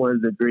be one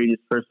of the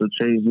greatest personal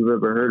trainers you've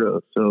ever heard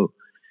of. So,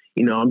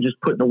 I'm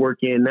just putting the work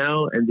in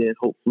now, and then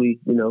hopefully,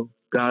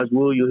 God's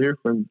will, you'll hear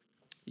from me.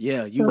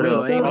 Yeah, you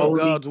will. Ain't no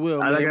God's will,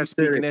 man. like I We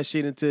speaking said, that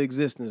shit into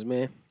existence,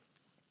 man.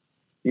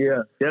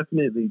 Yeah,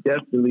 definitely. The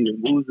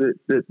moves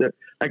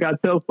like I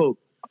tell folks,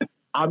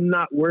 I'm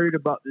not worried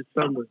about this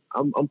summer.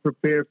 I'm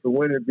prepared for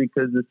winter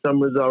because the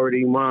summer's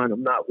already mine.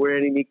 I'm not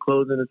wearing any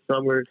clothes in the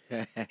summer.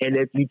 And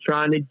if you're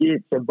trying to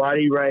get your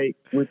body right,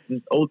 which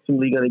is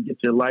ultimately going to get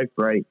your life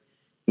right,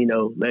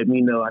 let me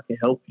know. I can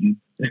help you.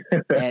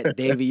 At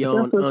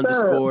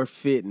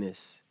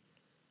Davion_fitness.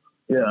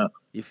 Yeah.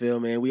 You feel,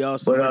 man? We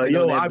also But working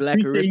on that I Black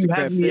appreciate you Aristocrat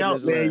having me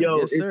Fitness out, man. line. Yo,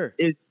 Yes, sir.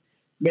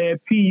 Man,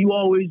 P, you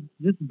always,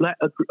 this Black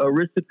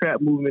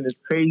Aristocrat movement is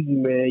crazy,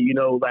 man.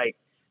 Like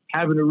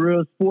having a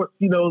real sports,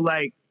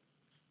 like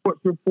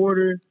sports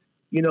reporter,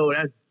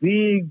 that's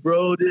big,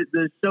 bro.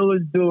 The show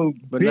is doing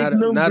big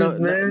numbers,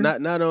 man.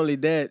 Not only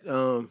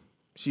that,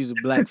 she's a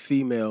black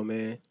female,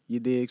 man. You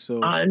dig?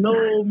 So I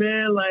know,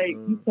 man. Like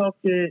you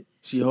talking,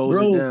 she holds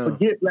bro. it down.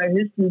 Forget Black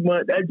History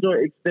Month. That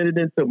joint extended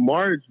into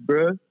March,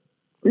 bro.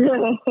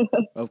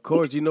 Of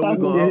course, we're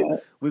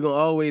gonna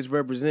always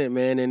represent,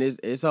 man, and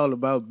it's all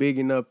about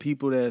bigging up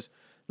people that's,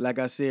 like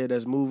I said,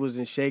 that's movers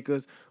and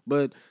shakers.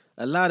 But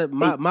a lot of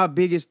my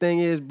biggest thing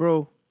is,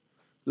 bro,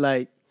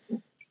 like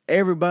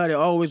everybody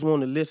always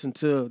want to listen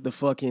to the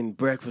fucking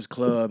Breakfast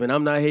Club, and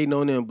I'm not hating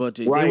on them, but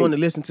they want to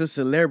listen to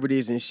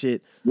celebrities and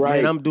shit.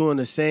 Right. Man, I'm doing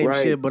the same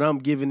shit, but I'm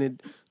giving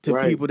it to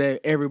people that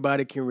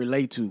everybody can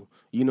relate to.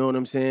 You know what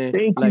I'm saying?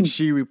 Thank like you.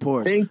 She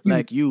Reports, Thank you.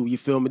 like you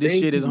feel me? This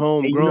Thank shit is you.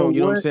 homegrown. And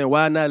You know what I'm saying?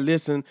 Why not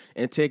listen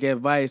and take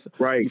advice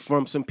Right.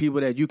 from some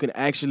people that you can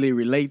actually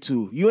relate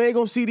to? You ain't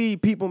gonna see these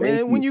people, man.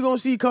 Thank When you. you gonna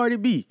see Cardi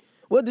B?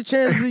 What the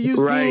chances of you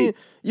Right. seeing?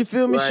 You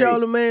feel me, Right.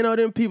 Charlamagne, all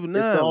them people?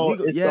 Nah, It's all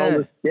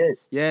a sketch.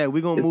 yeah,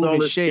 we gonna It's move all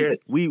and a shape. sketch.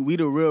 We the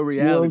real You know what I'm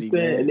reality,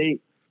 saying? man. And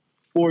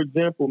for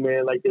example,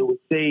 man, like they would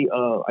say,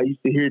 I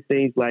used to hear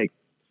things like,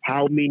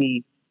 how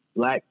many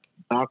black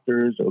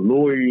doctors or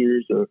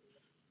lawyers or,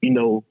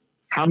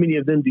 how many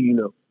of them do you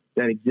know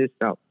that exist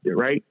out there,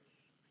 right?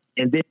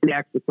 And then they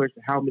ask the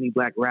question, how many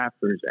black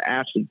rappers or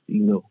athletes do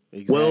you know?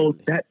 Exactly. Well,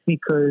 that's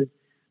because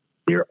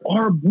there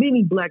are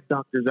many black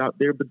doctors out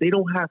there, but they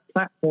don't have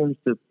platforms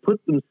to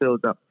put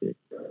themselves out there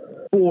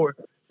for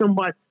some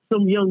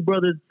young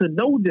brothers to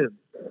know them.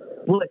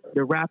 But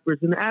the rappers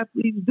and the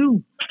athletes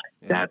do.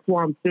 Yeah. That's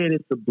why I'm saying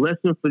it's a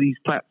blessing for these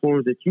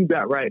platforms that you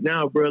got right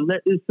now, bro.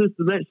 Let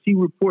She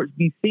Reports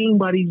be seen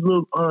by these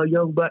little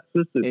young black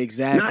sisters.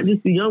 Exactly. Not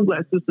just the young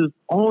black sisters,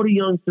 all the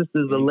young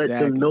sisters, to let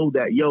them know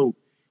that, yo,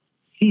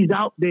 she's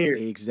out there.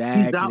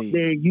 Exactly. She's out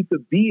there. You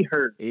could be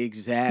her.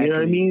 Exactly. You know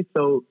what I mean?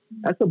 So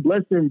that's a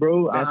blessing,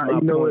 bro. That's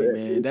my point,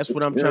 man. That's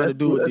what I'm trying to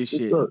do with this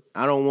shit.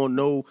 I don't want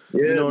no,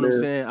 you know what I'm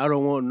saying? I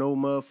don't want no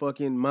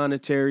motherfucking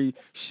monetary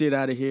shit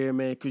out of here,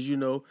 man, because, you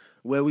know,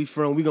 where we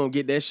from, we going to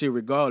get that shit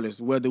regardless,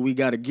 whether we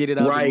got to get it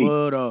out the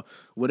mud or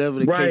whatever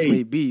the case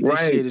may be. This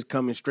shit is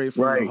coming straight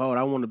from the heart.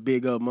 I want to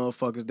big up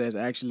motherfuckers that's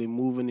actually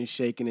moving and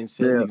shaking and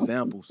setting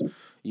examples.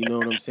 You know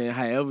what I'm saying?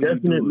 However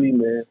Definitely, you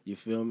do it. man. You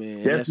feel me?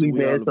 And definitely,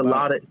 man. It's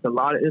a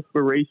lot of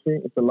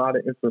inspiration. It's a lot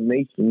of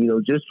information. You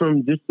know, just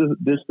from a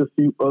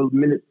few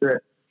minutes that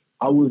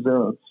I was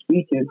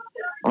speaking,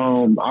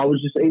 I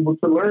was just able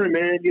to learn,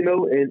 man. You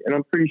know, and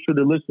I'm pretty sure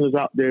the listeners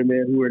out there,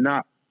 man, who are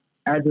not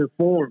as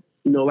informed,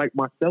 you know, like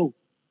myself,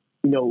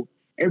 you know,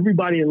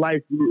 everybody in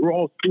life, we're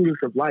all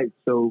students of life.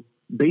 So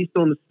based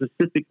on the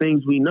specific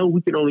things we know,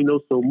 we can only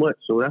know so much.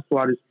 So that's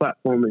why this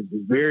platform is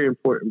very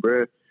important,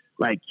 bro.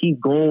 Like,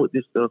 keep going with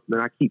this stuff, man.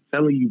 I keep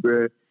telling you,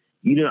 bro.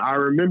 You know, I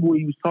remember when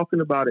you was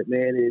talking about it,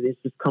 man, and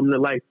it's just coming to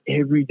life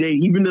every day.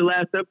 Even the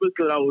last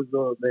episode I was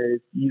on, man,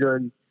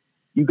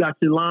 you got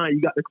your line,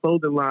 you got the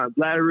clothing line.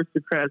 Black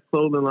Aristocrats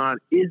clothing line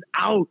is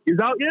out. Is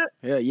out yet?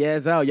 Yeah,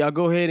 it's out. Y'all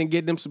go ahead and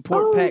get them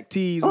support pack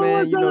tees,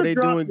 man. You know they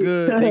doing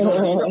good. They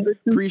gonna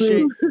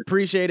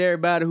appreciate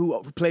everybody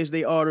who placed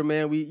their order,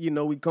 man. We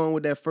going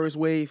with that first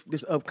wave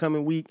this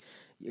upcoming week.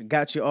 You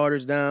got your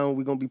orders down.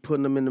 We're gonna be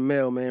putting them in the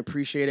mail, man.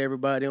 Appreciate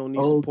everybody on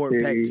these support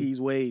pack tees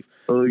wave.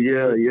 Oh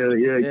yeah.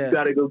 You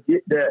gotta go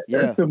get that.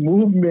 Yeah. That's the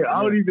movement.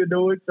 I don't even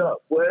know what's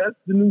up. Boy, that's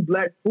the new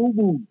Black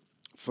FUBU.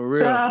 For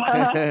real.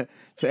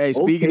 Hey,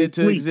 speaking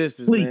into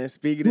existence, man.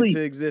 Speaking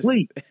into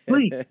existence.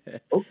 Sleep.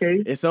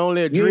 Okay. It's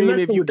only a dream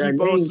if you keep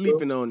on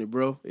sleeping on it,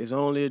 bro. It's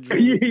only a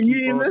dream.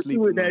 You ain't messing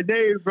with that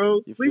name, bro.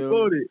 Sleep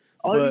on it.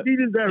 All you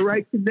need is that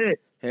right connect.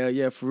 Hell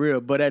yeah, for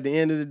real. But at the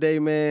end of the day,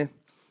 man,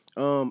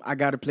 I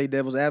got to play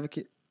devil's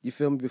advocate. You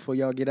feel me? Before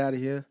y'all get out of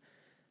here.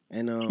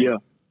 And I'm going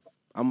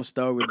to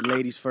start with the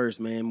ladies first,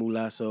 man,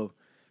 Moolah. So,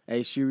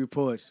 hey, She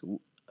Reports.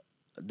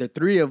 The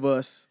three of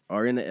us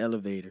are in the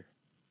elevator,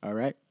 all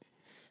right?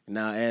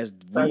 Now, as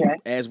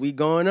we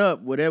going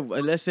up,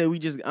 whatever, let's say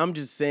I'm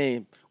just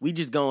saying, we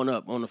just going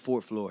up on the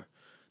 4th floor.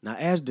 Now,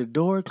 as the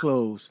door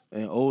closed,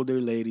 an older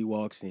lady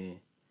walks in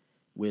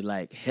with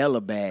like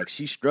hella bags.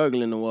 She's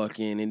struggling to walk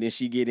in, and then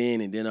she get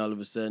in, and then all of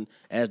a sudden,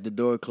 as the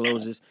door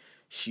closes,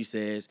 she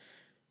says,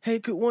 "Hey,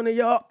 could one of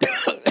y'all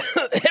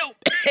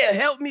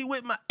help me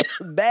with my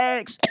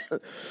bags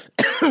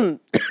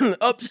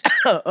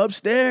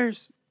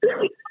upstairs?"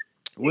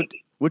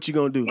 What you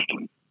gonna do?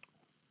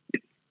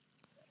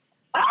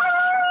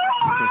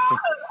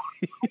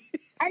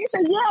 I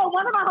said, "Yo,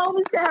 one of my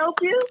homies can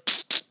help you.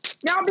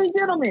 Y'all be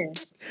gentlemen."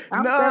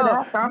 No,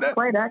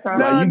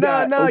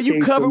 you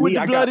covered with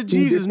the blood of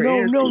Jesus.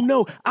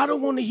 No. I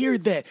don't want to hear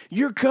that.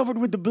 You're covered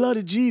with the blood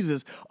of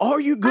Jesus. Are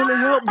you gonna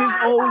help this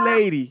old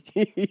lady?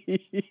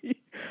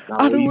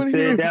 I don't want to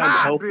hear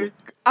it.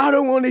 I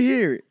don't want to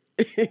hear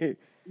it.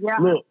 Yeah,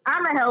 look,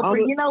 I'm a helper.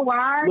 You know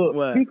why?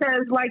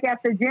 Because like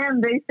at the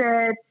gym, they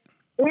said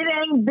it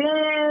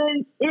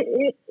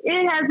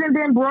hasn't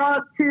been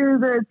brought to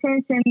the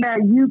attention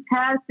that you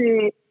pass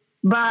it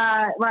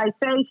by, like,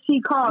 say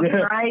she called me,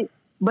 right?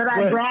 But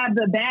I grabbed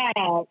the bag.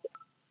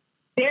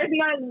 There's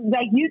no,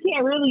 like, you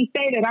can't really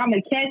say that I'm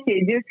going to catch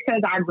it just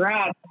because I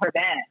grabbed her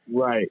bag.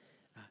 Right.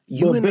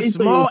 You in a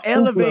small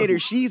elevator.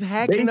 She's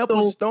hacking up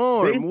a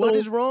storm. What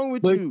is wrong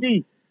with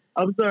you?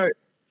 I'm sorry.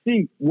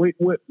 See, when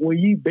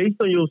you, based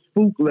on your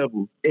spook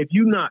level, if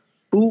you not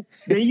spook,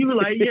 then you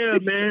like, yeah,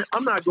 man,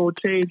 I'm not going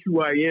to change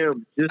who I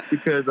am just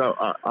because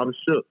I'm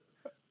shook.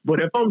 But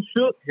if I'm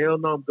shook, hell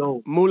no, I'm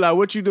gone. Moolah,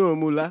 what you doing,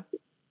 Moolah?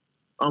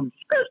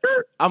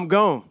 I'm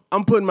gone.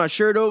 I'm putting my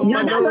shirt over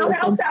my nose.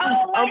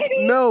 I'm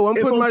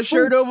putting my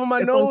shirt over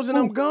my nose and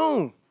I'm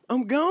gone.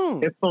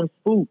 If I'm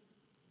spook.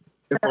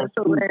 That's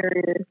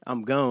hilarious.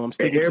 I'm gone. I'm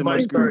sticking to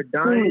my script.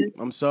 Dying,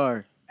 I'm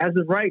sorry. As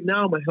of right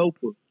now, I'm a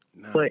helper.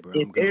 But bro,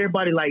 if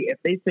everybody, like, if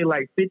they say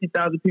like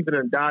 50,000 people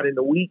done died in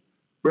a week,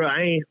 bro,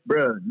 I'm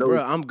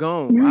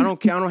gone. I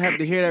don't have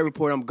to hear that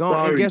report. I'm gone.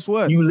 Sorry. And guess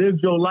what? You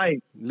lived your life.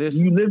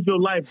 Listen. You lived your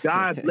life.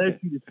 God bless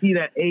you to see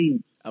that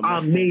age.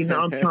 I'm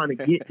trying to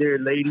get there,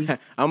 lady.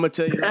 I'm gonna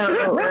tell you.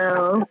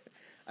 I'm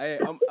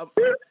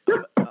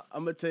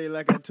gonna tell you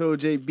like I told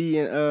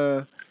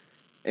JB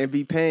and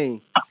B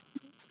Payne.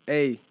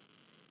 Hey,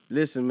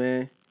 listen,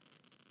 man.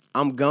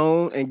 I'm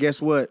gone, and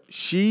guess what?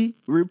 She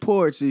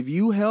Reports. If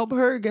you help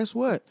her, guess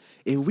what?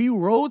 If we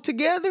roll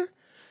together,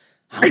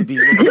 I'm gonna be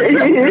looking at you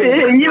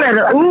crazy. You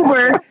better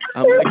Uber.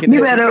 I'm looking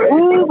You at better crazy.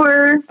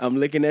 Uber. I'm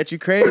looking at you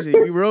crazy.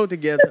 We rode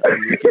together.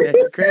 I'm looking at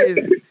you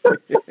crazy.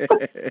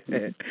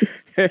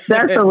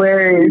 That's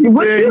hilarious.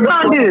 What you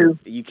gonna do?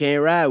 You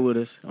can't ride with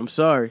us. I'm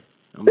sorry.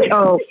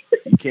 Oh,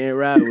 You can't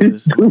ride with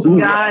us. I'm sorry.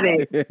 got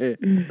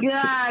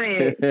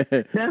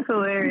it. That's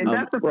hilarious.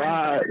 That's a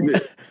ride.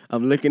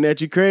 I'm looking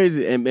at you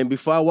crazy. And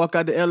before I walk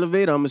out the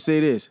elevator, I'm gonna say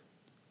this.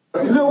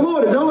 Lil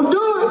Woody, don't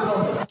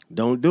do it.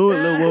 Don't do it,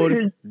 Lil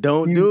Woody.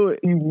 Don't do it.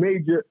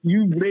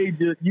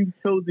 You've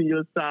chosen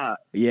your side.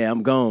 Yeah,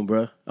 I'm gone,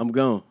 bro. I'm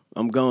gone.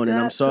 And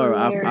I'm That's sorry.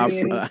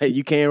 hilarious.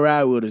 You can't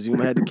ride with us. You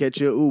gonna have to catch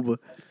your Uber.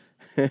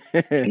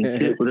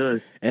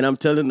 And I'm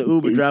telling the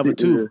Uber driver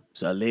too.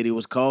 So a lady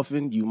was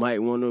coughing. You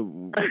might want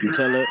to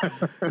tell her.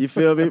 You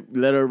feel me?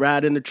 Let her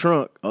ride in the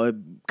trunk or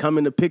come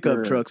in the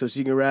pickup truck so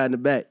she can ride in the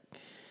back.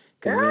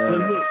 But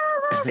look,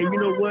 and you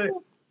know what?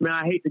 Man,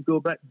 I hate to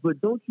go back,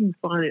 but don't you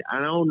find it?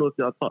 And I don't know if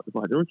y'all talked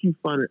about it. Don't you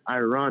find it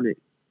ironic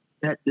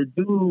that the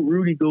dude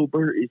Rudy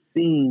Gobert is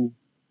seen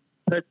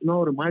touching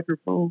all the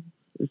microphones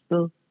and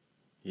stuff?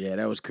 Yeah,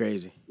 that was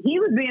crazy. He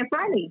was being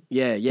funny.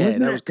 Yeah,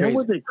 that was crazy. That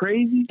wasn't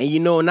crazy. And you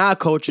know, in our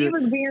culture, He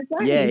was being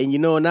funny. yeah, and you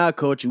know, in our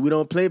culture, we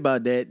don't play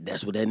about that.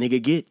 That's what that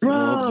nigga get. You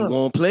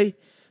won't play.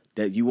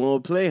 That you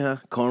won't play, huh?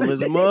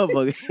 Karma's a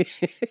motherfucker.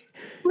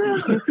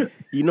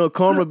 You know,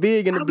 karma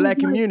big in the black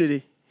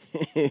community.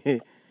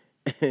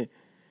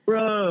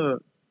 Bruh,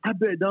 I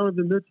bet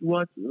Donovan Mitchell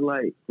watching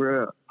like,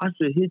 bruh, I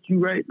should hit you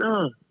right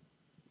now.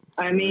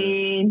 I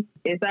mean,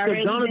 it's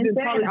already Donovan been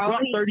said. probably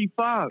dropped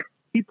 35.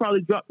 He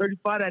probably dropped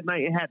 35 that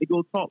night and had to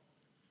go talk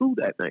to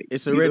that night.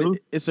 It's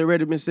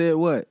already been said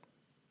what?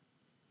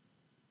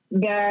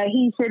 That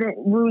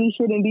Rudy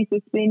shouldn't be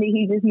suspended.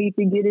 He just needs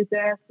to get his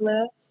ass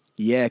left.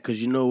 Yeah, because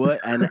you know what?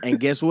 And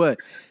guess what?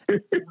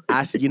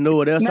 You know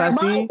what else I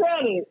seen?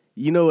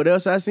 You know what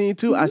else I seen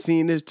too? I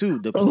seen this too.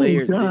 The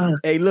players.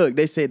 Hey, look,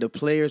 they say the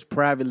players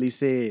privately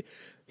said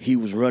he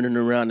was running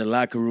around the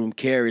locker room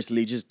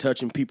carelessly, just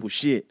touching people's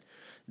shit.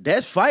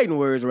 That's fighting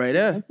words right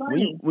there.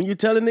 When you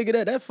tell a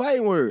nigga that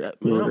fighting word.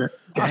 Man,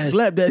 I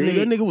slapped that nigga.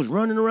 That nigga was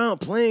running around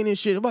playing and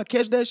shit. If I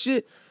catch that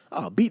shit,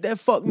 I'll beat that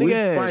fuck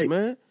nigga ass,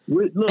 man.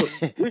 Which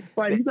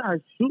fight? You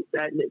gotta shoot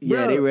that nigga.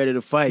 Yeah, they ready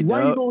to fight,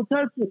 Why dog. you gonna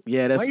touch it?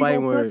 Yeah, that's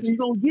fighting words. You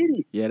gonna get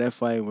it. Yeah, that's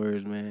fighting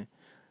words, man.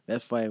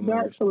 That's fighting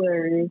words. That's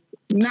hilarious.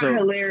 Not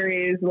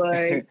hilarious,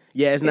 like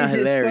yeah, it's not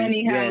hilarious.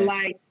 Funny how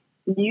like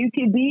you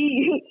could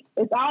be.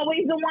 It's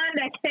always the one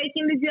that's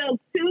taking the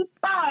joke too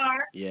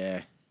far.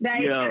 Yeah.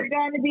 That you're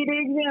going to be the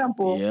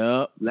example.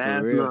 Yep.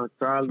 Last month,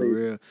 Charlie. For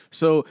real.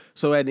 So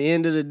at the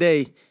end of the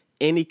day,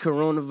 any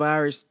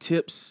coronavirus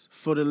tips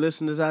for the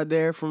listeners out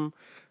there from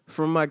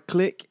my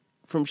clique,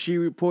 from She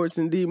Reports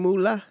and D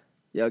Moolah?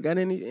 Y'all got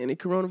any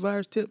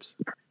coronavirus tips?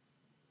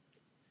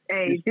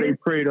 Hey, stay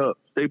prayed up.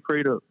 Stay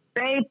prayed up.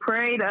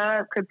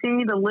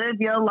 Continue to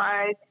live your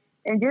life.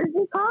 And just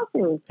be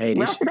cautious. Hey,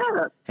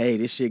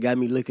 this shit got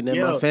me looking at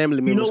my family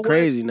members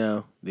crazy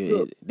now.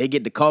 They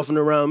get the coughing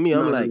around me.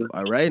 I'm like,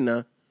 all right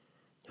now.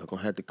 Y'all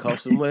gonna have to cough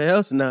somewhere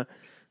else now.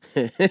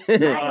 I ain't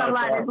gonna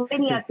lie, this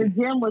lady at the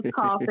gym was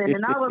coughing,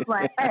 and I was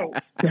like, hey.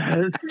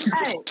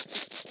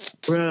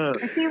 Bro.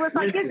 And she was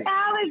like, it's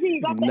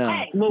allergies.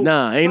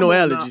 Ain't no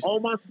allergies. All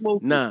my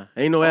smokers.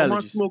 Ain't no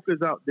allergies.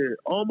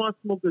 All my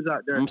smokers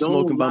out there. I'm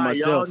smoking by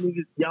myself.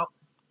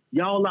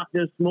 Y'all out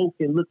there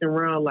smoking, looking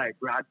around like,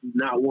 bro, I do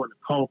not want to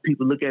call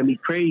people look at me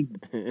crazy.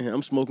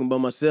 I'm smoking by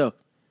myself.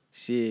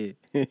 Shit.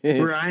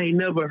 Bro, I ain't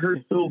never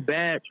hurt so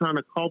bad trying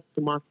to cough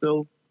to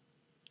myself.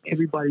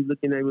 Everybody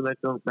looking at me like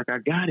I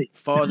got it.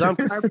 Are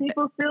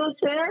people still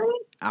sharing?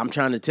 I'm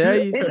trying to tell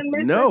you.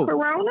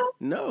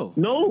 No.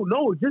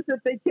 No. Just if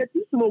they catch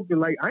you smoking,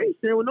 like I ain't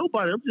sharing with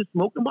nobody. I'm just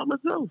smoking by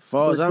myself.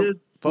 Far as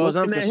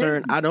I'm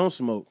concerned, I don't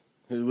smoke.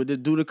 With this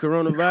due to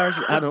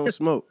coronavirus, I don't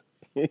smoke.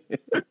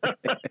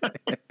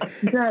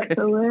 That's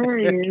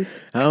hilarious.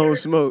 I don't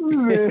smoke.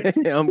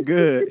 I'm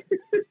good.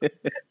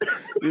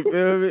 You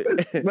feel me?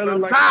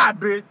 I'm tired,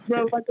 bitch.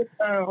 Smell like a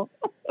cow.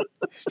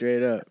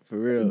 Straight up, for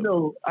real.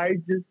 No, I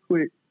just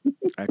quit.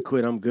 I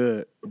quit. I'm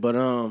good.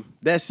 But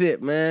that's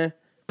it, man.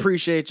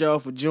 Appreciate y'all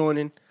for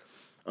joining.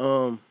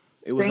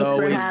 It was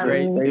always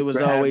great. It was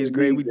always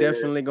great. We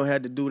definitely gonna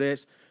have to do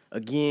this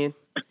again.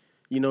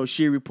 You know,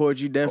 She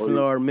Reports, you definitely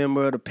are a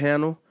member of the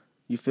panel.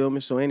 You feel me?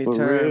 So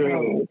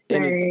anytime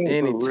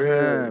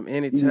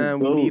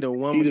we need a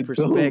woman's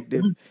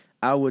perspective,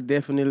 I would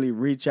definitely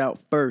reach out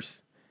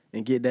first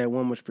and get that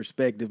woman's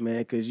perspective, man,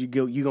 because you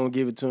gonna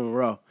give it to them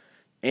raw,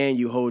 and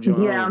you hold your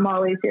own. Yeah, I'm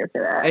always here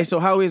for that. Hey, so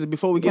how is it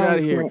before we get out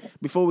of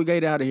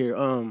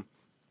here?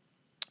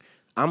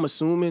 I'm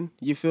assuming,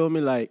 you feel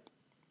me, like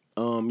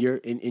you're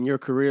in your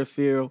career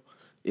field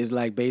is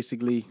like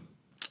basically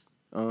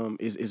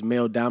is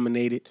male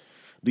dominated.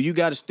 Do you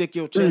got to stick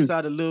your chest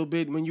out a little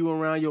bit when you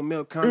around your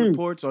male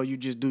counterparts, or you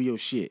just do your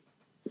shit?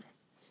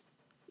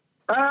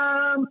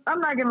 I'm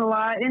not gonna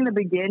lie. In the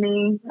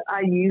beginning, I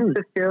used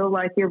to feel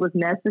like it was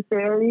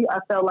necessary. I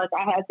felt like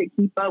I had to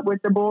keep up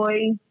with the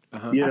boys.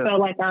 Uh-huh. I felt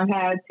like I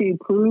had to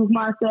prove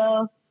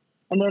myself.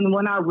 And then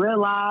when I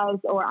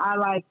realized, or I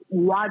like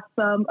watched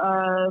some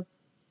of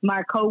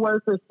my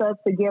coworkers stuff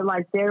to get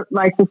like their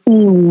like to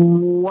see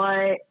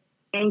what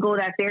angle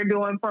that they're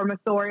doing from a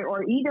story,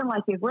 or even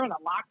like if we're in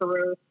a locker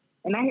room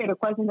and I hear the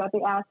questions that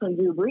they ask in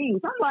Drew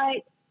Brees, I'm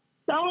like,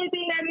 the only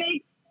thing that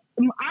makes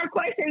our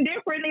question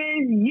different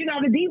is you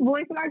got a deep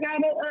voice and I got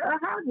a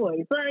high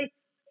voice. Like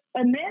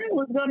a man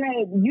was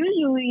gonna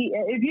usually,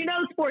 if you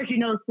know sports, you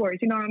know sports.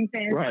 You know what I'm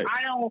saying? Right.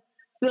 I don't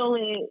feel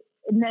it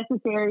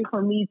necessary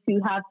for me to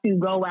have to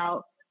go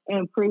out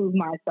and prove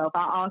myself.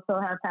 I also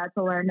have had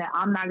to learn that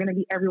I'm not going to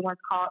be everyone's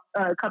cup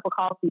of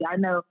coffee. I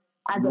know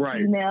as a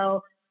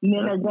female,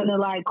 men are going to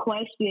like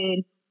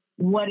question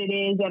what it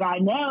is that I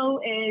know,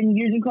 and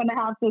you're just going to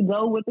have to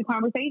go with the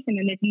conversation.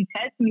 And if you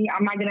test me,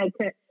 I'm not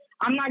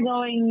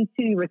going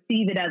to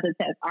receive it as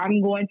a test.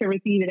 I'm going to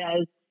receive it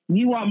as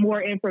you want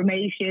more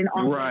information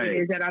on what it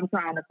is that I'm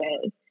trying to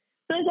say.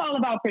 So it's all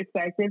about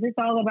perspective. It's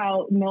all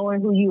about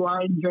knowing who you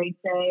are, as Drake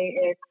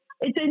say.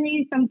 It's in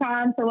me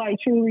sometimes to like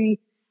truly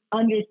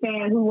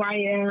understand who I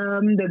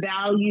am, the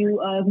value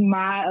of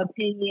my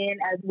opinion,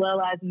 as well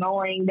as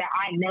knowing that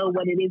I know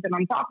what it is that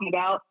I'm talking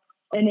about.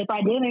 And if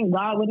I didn't,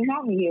 God wouldn't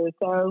have me here.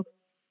 So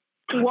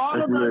to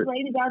all of those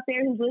ladies out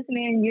there who's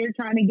listening, and you're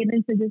trying to get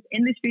into this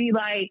industry,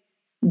 like,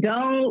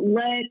 don't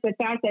let the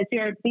fact that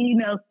you're a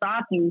female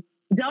stop you.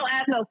 Don't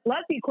ask no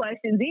fluffy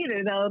questions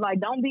either, though.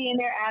 Like, don't be in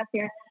there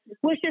asking,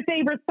 what's your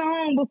favorite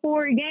song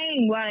before a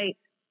game? Like,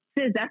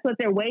 sis, that's what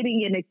they're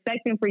waiting and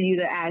expecting for you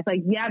to ask.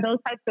 Like, yeah, those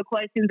types of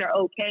questions are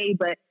okay,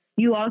 but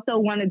you also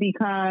want to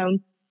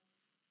become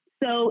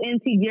so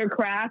into your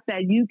craft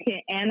that you can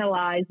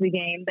analyze the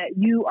game, that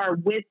you are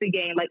with the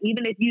game. Like,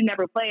 even if you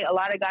never played, a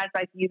lot of guys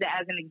like to use it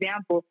as an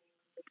example.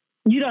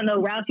 You don't know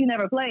routes, you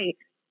never played.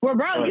 Well,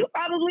 bro, you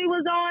probably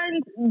was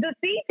on the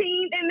C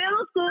team in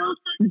middle school,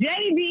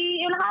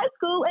 JV in high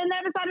school, and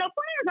never saw no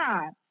playing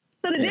time.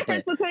 So the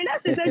difference between us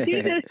is that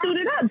you just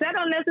suited up. That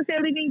don't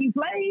necessarily mean you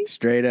played.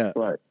 Straight up.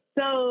 Right.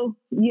 So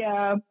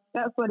yeah,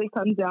 that's what it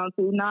comes down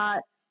to.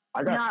 Not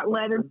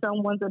letting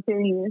someone's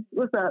opinion.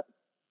 What's up?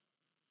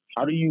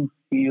 How do you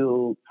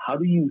feel? How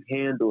do you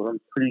handle? I'm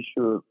pretty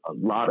sure a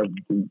lot of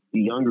the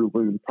younger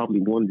women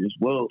probably wonder as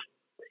well.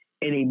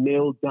 In a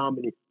male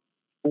dominant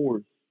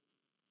force,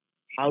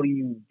 how do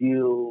you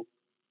deal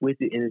with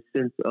it in a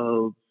sense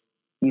of,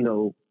 you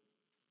know,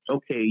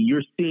 okay,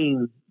 you're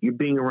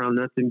being around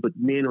nothing but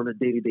men on a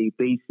day-to-day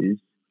basis.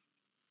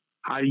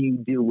 How do you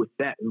deal with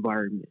that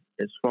environment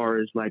as far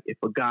as like if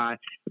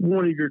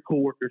one of your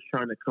coworkers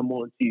trying to come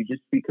on to you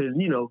just because,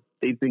 you know,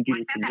 they've been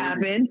getting to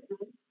happen.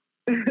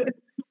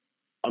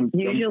 I'm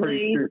pretty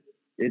sure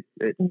it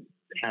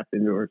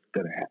happened or it's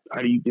gonna happen.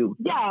 How do you deal with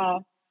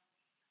that?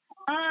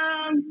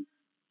 Yeah.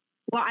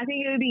 Well, I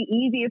think it would be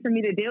easier for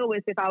me to deal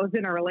with if I was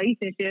in a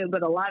relationship,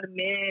 but a lot of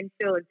men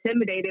feel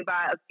intimidated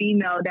by a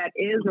female that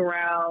is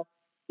around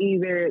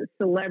either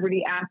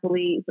celebrity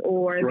athletes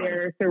or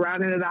they're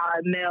surrounded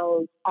by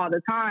males all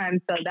the time.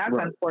 So that's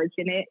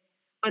unfortunate.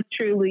 But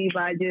truly,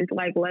 by just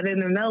like letting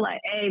them know, like,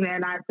 hey,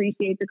 man, I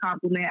appreciate the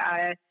compliment.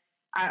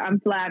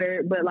 I'm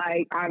flattered, but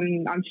like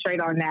I'm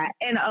straight on that.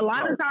 And a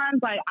lot of times,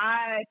 like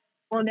I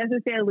won't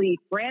necessarily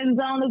friend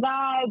zone a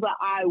guy, but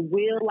I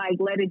will like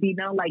let it be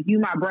known, like you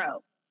my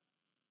bro.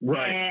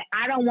 Right. And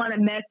I don't want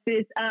to mess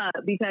this up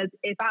because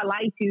if I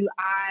like you,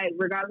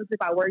 regardless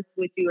if I worked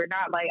with you or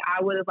not, like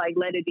I would have like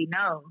let it be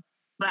known.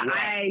 But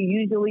I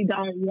usually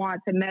don't want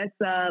to mess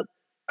up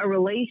a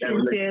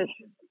relationship.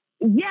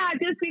 Yeah,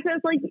 just because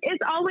like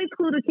it's always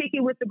cool to kick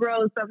it with the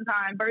bros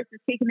sometimes versus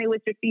kicking it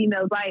with your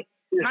females. Like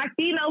my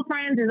female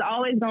friends is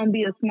always gonna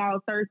be a small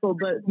circle,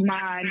 but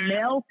my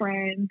male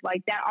friends,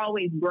 like that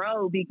always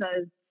grow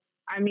because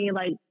I mean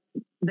like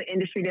the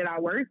industry that I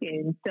work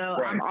in. So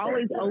I'm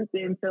always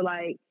open to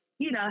like,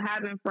 you know,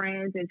 having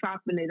friends and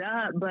chopping it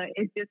up. But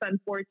it's just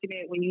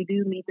unfortunate when you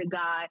do meet the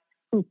guy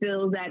who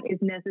feels that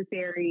it's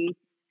necessary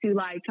to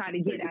like try to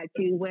get at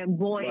you when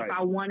if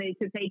I wanted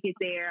to take it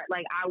there,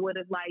 like I would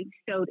have like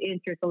showed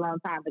interest a long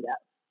time ago.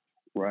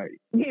 Right.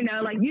 You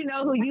know, like you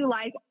know who you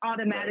like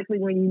automatically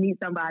when you meet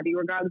somebody,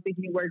 regardless if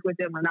you work with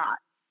them or not.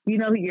 You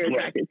know who you're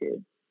attracted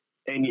to.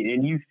 And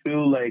you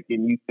feel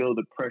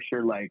the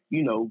pressure, like,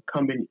 you know,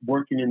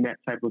 working in that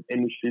type of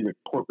industry, the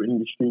corporate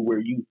industry where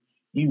you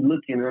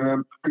looking, and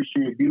I'm pretty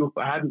sure you're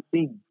beautiful. I haven't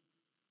seen you,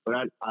 but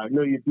I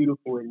know you're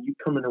beautiful, and you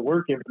coming to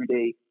work every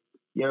day,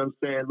 you know what I'm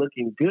saying,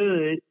 looking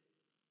good,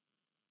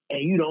 and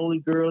you the only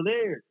girl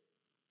there.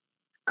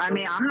 I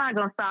mean, I'm not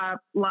gonna stop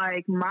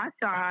like my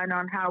shine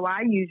on how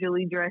I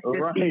usually dress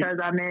just because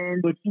I'm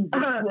in. But you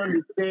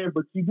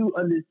do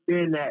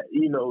understand that,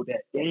 you know,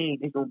 that dang,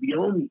 they're gonna be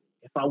on me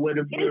if I wear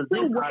the it's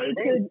the way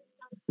to.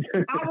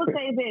 I will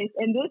say this,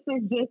 and this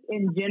is just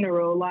in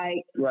general.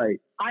 Like,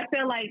 I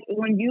feel like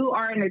when you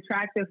are an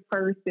attractive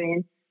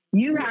person,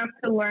 you have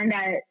to learn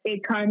that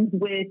it comes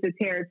with the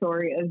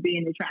territory of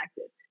being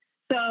attractive.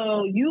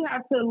 So you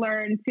have to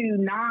learn to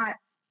not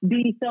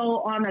be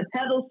so on a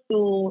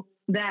pedestal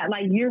that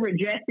like you're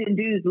rejecting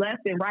dudes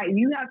left and right.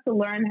 You have to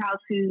learn how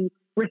to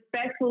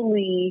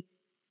respectfully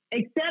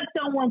accept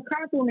someone's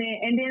compliment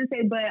and then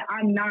say, but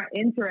I'm not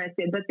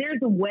interested. But there's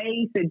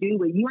ways to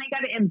do it. You ain't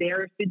got to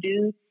embarrass the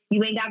dude.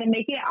 You ain't got to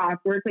make it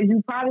awkward because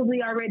you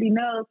probably already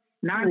know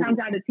 9 times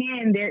out of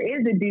 10, there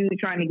is a dude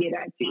trying to get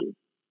at you.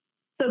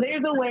 So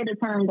there's a way to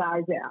turn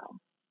guys out.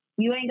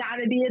 You ain't got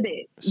to be a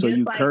bitch. So Just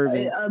you like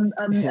curving.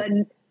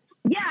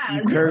 yeah.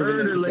 You curving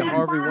Murder the lady.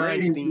 Harvey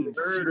Ladies, Weinsteins. She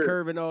murder.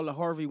 curving all the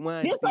Harvey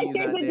Just like Weinsteins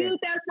there's out a there. dude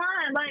that's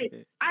fine. Like,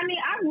 I mean,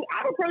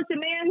 I've approached a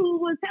man who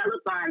was hella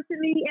fine to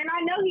me, and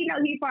I know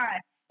he's fine,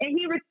 and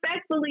he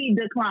respectfully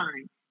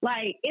declined.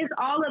 Like, it's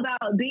all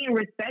about being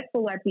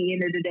respectful at the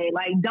end of the day.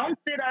 Like, don't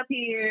sit up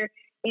here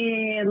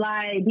and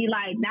like be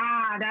like,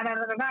 nah,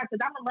 because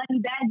I'm gonna money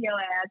bag your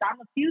ass. I'm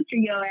gonna future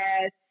your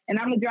ass, and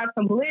I'm gonna drop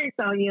some lyrics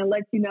on you and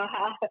let you know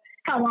how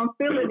I'm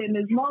feeling in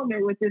this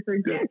moment with this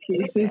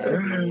rejection.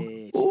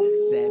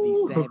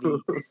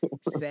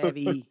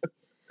 Savvy.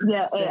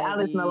 Yeah, I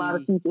listen to a lot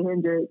of Future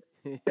Hendrix.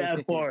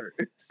 That part.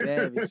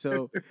 Savvy.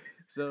 So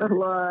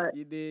Lord.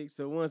 you dig?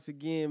 So once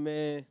again,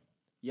 man,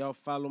 y'all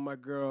follow my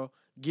girl.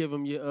 Give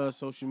them your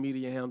social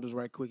media handles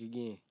right quick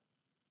again.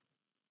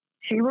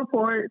 She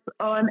reports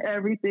on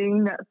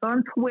everything. That's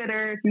on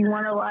Twitter. If you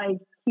want to like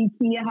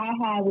kiki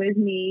ha with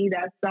me,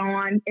 that's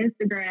on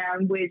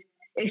Instagram, which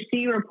is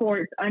she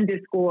reports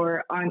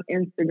 _ on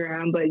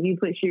Instagram. But you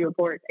put she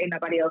reports, ain't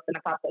nobody else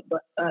gonna pop up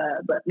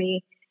but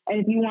me. And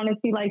if you want to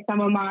see like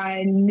some of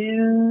my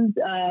news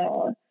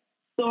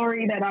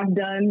story that I've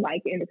done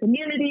like in the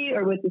community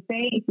or with the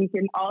Saints, you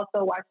can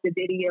also watch the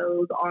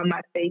videos on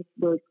my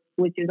Facebook,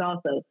 which is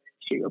also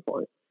she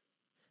reports.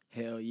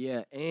 Hell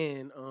yeah.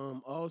 And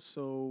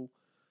also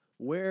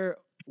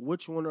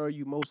which one are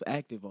you most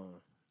active on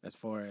as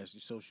far as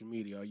your social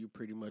media? Are you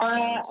pretty much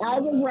balancing As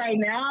all of out? right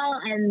now,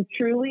 I'm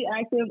truly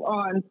active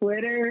on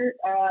Twitter.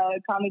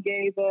 Kind of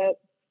gave up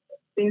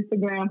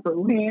Instagram for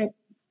Lent.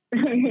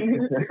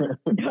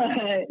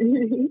 But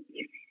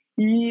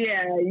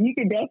yeah, you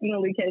could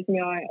definitely catch me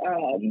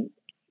on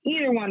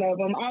either one of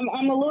them.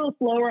 I'm a little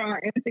slower on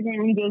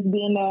Instagram, just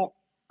being that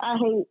I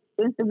hate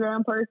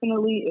Instagram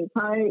personally. It's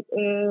hype,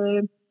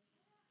 and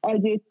I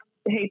just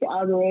hate the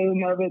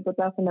algorithm of it. But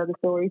that's another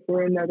story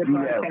for another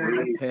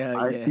podcast. Hell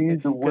I yeah. see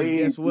the 'Cause wave.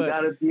 guess what? You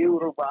gotta be able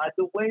to ride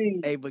the wave.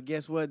 Hey, but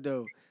guess what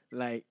though?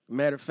 Like,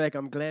 matter of fact,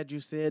 I'm glad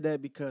you said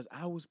that because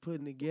I was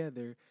putting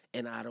together,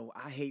 and I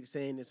hate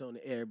saying this on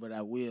the air, but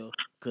I will,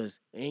 because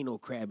ain't no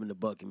crab in the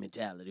bucket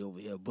mentality over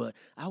here. But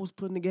I was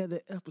putting together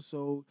an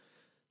episode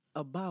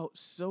about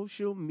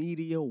social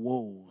media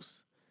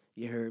woes.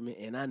 You heard me?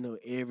 And I know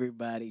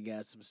everybody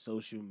got some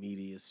social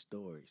media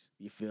stories.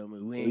 You feel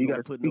me? We ain't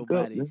gonna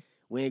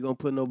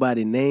put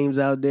nobody names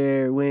out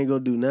there. We ain't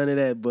gonna do none of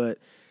that, but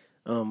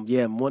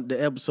the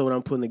episode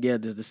I'm putting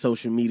together is the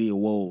social media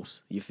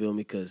woes. You feel me?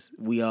 Because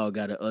we all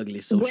got an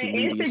ugly social when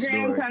media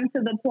Instagram story. comes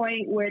to the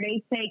point where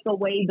they take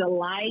away the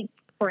likes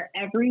for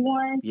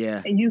everyone,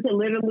 Yeah. and you can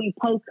literally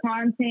post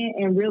content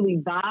and really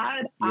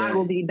vibe, I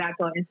will be back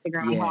on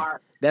Instagram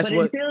hard. That's but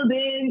what. Until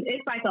then,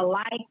 it's like a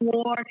like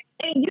war,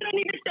 and you don't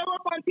even show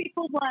up on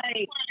people's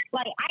like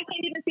I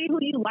can't even see who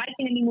you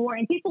liking anymore,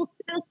 and people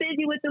still send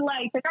you with the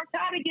likes. Like, I'm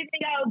tired of giving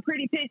y'all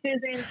pretty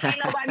pictures and ain't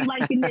nobody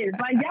liking this.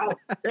 Like, y'all.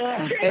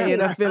 Hey,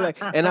 and I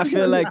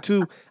feel like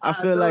too.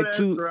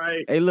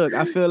 Right. Hey, look,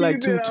 I feel like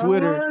too.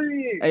 Twitter.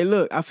 Hey, Hey,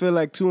 look, I feel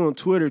like too on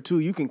Twitter too.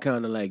 You can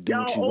kind of like do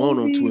what you want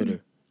on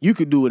Twitter. You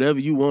could do whatever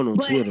you want on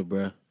Twitter,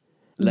 bruh.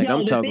 Like,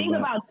 I'm talking the thing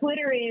about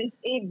Twitter is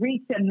it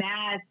reached the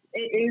mass.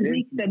 It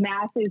reached the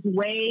masses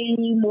way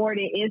more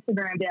than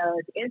Instagram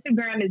does.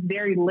 Instagram is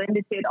very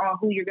limited on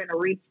who you're going to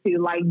reach to.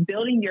 Like,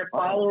 building your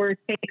followers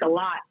takes a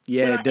lot.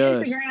 Yeah, but it on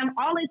does. Instagram,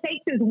 all it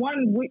takes is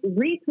one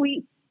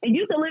retweet, and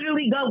you can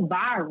literally go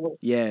viral.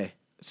 Yeah.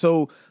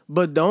 So,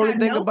 but the only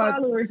thing about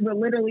followers will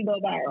literally go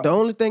viral. The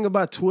only thing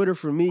about Twitter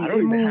for me,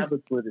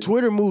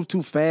 Twitter moved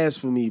too fast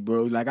for me,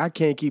 bro. Like, I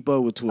can't keep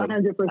up with Twitter.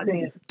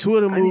 100%.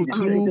 Twitter moved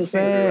too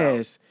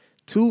fast.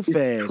 Too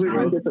fast,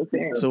 bro.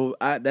 100%. So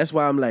that's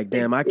why I'm like,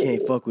 damn, I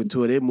can't fuck with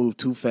Twitter. It moved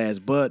too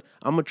fast. But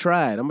I'm gonna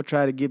try it. I'm gonna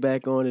try to get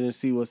back on it and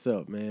see what's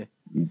up, man.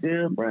 You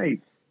damn right.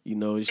 You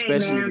know,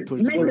 especially when you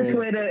push the make brand.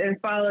 Twitter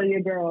and follow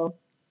your girl.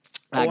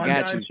 I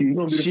got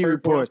you. She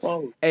reports.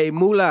 Hey,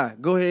 Moolah,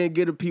 go ahead and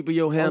give the people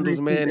your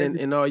handles, man,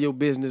 and all your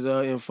business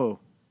info.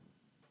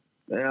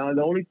 Now,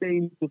 the only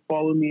thing to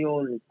follow me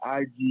on is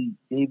IG,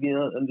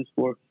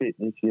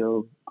 Davion_fitness,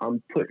 yo.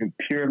 I'm putting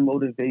pure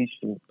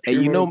motivation. Hey,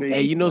 you know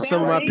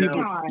some of my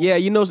people. Yeah,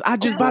 you know, I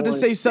just about to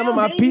say some of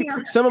my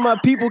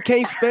people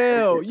can't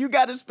spell. You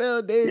got to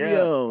spell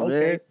Davion,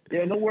 man.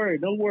 Yeah, don't worry.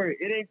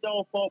 It ain't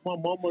y'all fault. My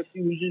mama,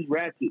 she was just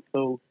ratchet.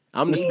 So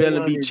I'm the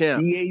spelling bee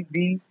champ.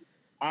 DAVION_fitness.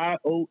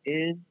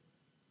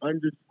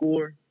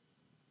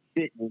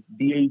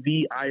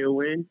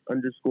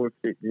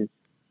 DAVION_fitness.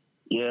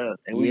 Yeah,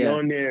 and we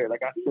on there.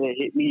 Like I said,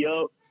 hit me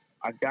up.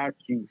 I got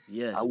you.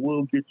 Yes. I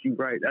will get you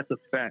right. That's a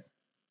fact.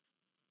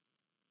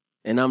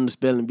 And I'm the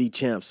spelling bee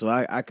champ, so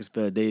I can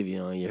spell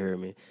Davion, you heard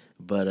me.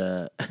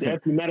 But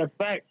Definitely. Matter of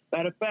fact,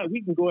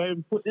 we can go ahead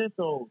and put this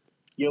on.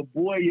 Your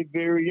boy, your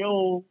very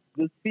own,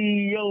 the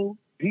CEO,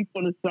 He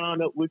finna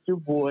sign up with your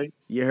boy.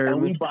 You heard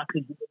and me? we about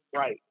to do it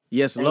right.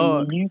 Yes, And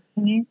Lord. when you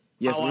see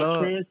Yes, how I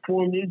Lord.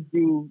 transform this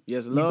dude,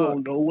 Yes, you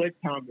Lord. gonna know what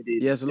time it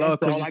is. Yes, Lord, That's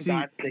because all you I see,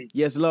 gotta say.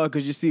 yes, Lord,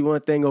 because you see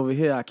one thing over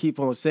here. I keep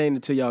on saying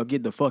it till y'all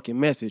get the fucking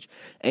message.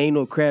 Ain't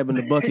no crab in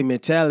the bucket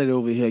mentality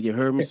over here. You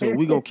heard me? So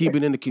we gonna keep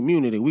it in the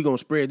community. We gonna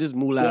spread this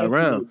moolah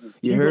around.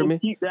 You heard me?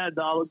 Keep that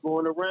dollar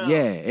going around.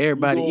 Yeah,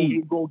 everybody eat.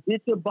 You gonna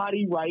get your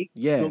body right.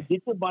 Yeah. You gonna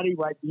get your body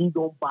right. You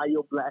gonna buy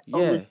your Black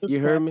Yeah, you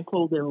heard me?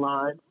 clothing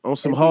line On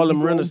some and then Harlem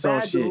you gonna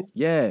Renaissance bag shit. them.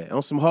 Yeah,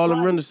 on some Harlem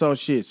Right. Renaissance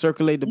shit.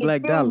 Circulate the You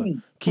black feel dollar. me?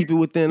 Keep it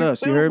within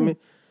us. You feel heard me?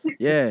 me?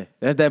 Yeah,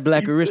 that's that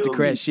black You feel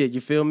aristocrat me? shit.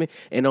 You feel me?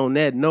 And on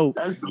that note,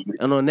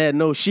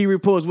 she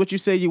reports what you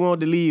say you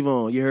wanted to leave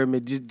on. You heard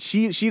me?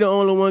 She the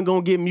only one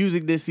gonna get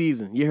music this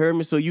season. You heard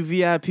me? So you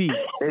VIP.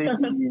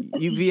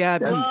 You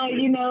VIP. Well,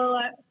 you know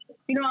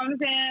what I'm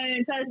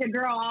saying? Because the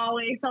girl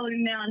always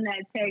holding down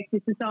that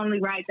Texas. It's only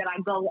right that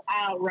I go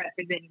out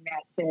representing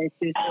that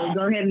Texas. So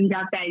go ahead and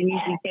drop that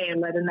UGK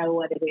and let her know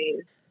what it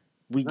is.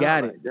 We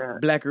got like it. that.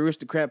 Black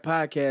Aristocrat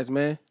Podcast,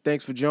 man.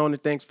 Thanks for joining.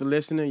 Thanks for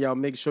listening. Y'all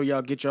make sure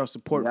y'all get y'all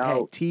support Yo.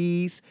 pack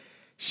tees.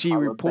 She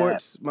Holla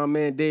reports. My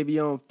man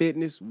Davion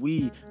Fitness.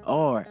 We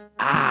are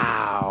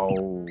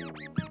out.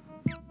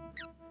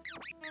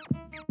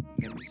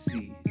 Let me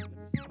see.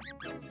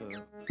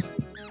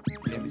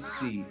 Let me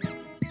see.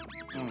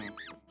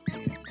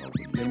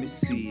 Let me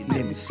see,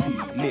 let me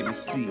see, let me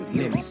see,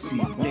 let me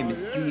see, let me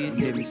see it,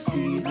 let me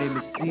see it, let me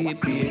see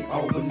it, bend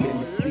over, let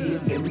me see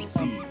it, let me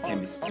see, let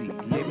me see,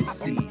 let me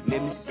see,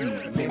 let me see,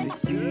 let me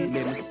see it,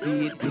 let me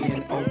see it,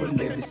 bend over,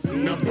 let me see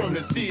it. Now from the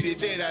city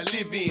that I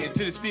live in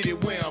to the city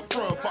where I'm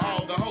from, for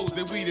all the hoes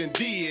that we done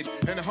did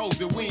and the hoes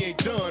that we ain't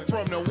done,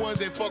 from the ones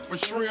that fuck for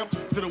shrimp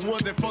to the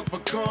ones that fuck for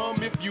cum.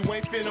 If you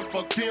ain't finna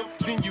fuck pimp,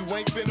 then you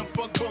ain't finna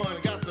fuck bun.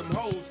 Got some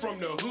hoes from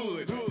the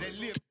hood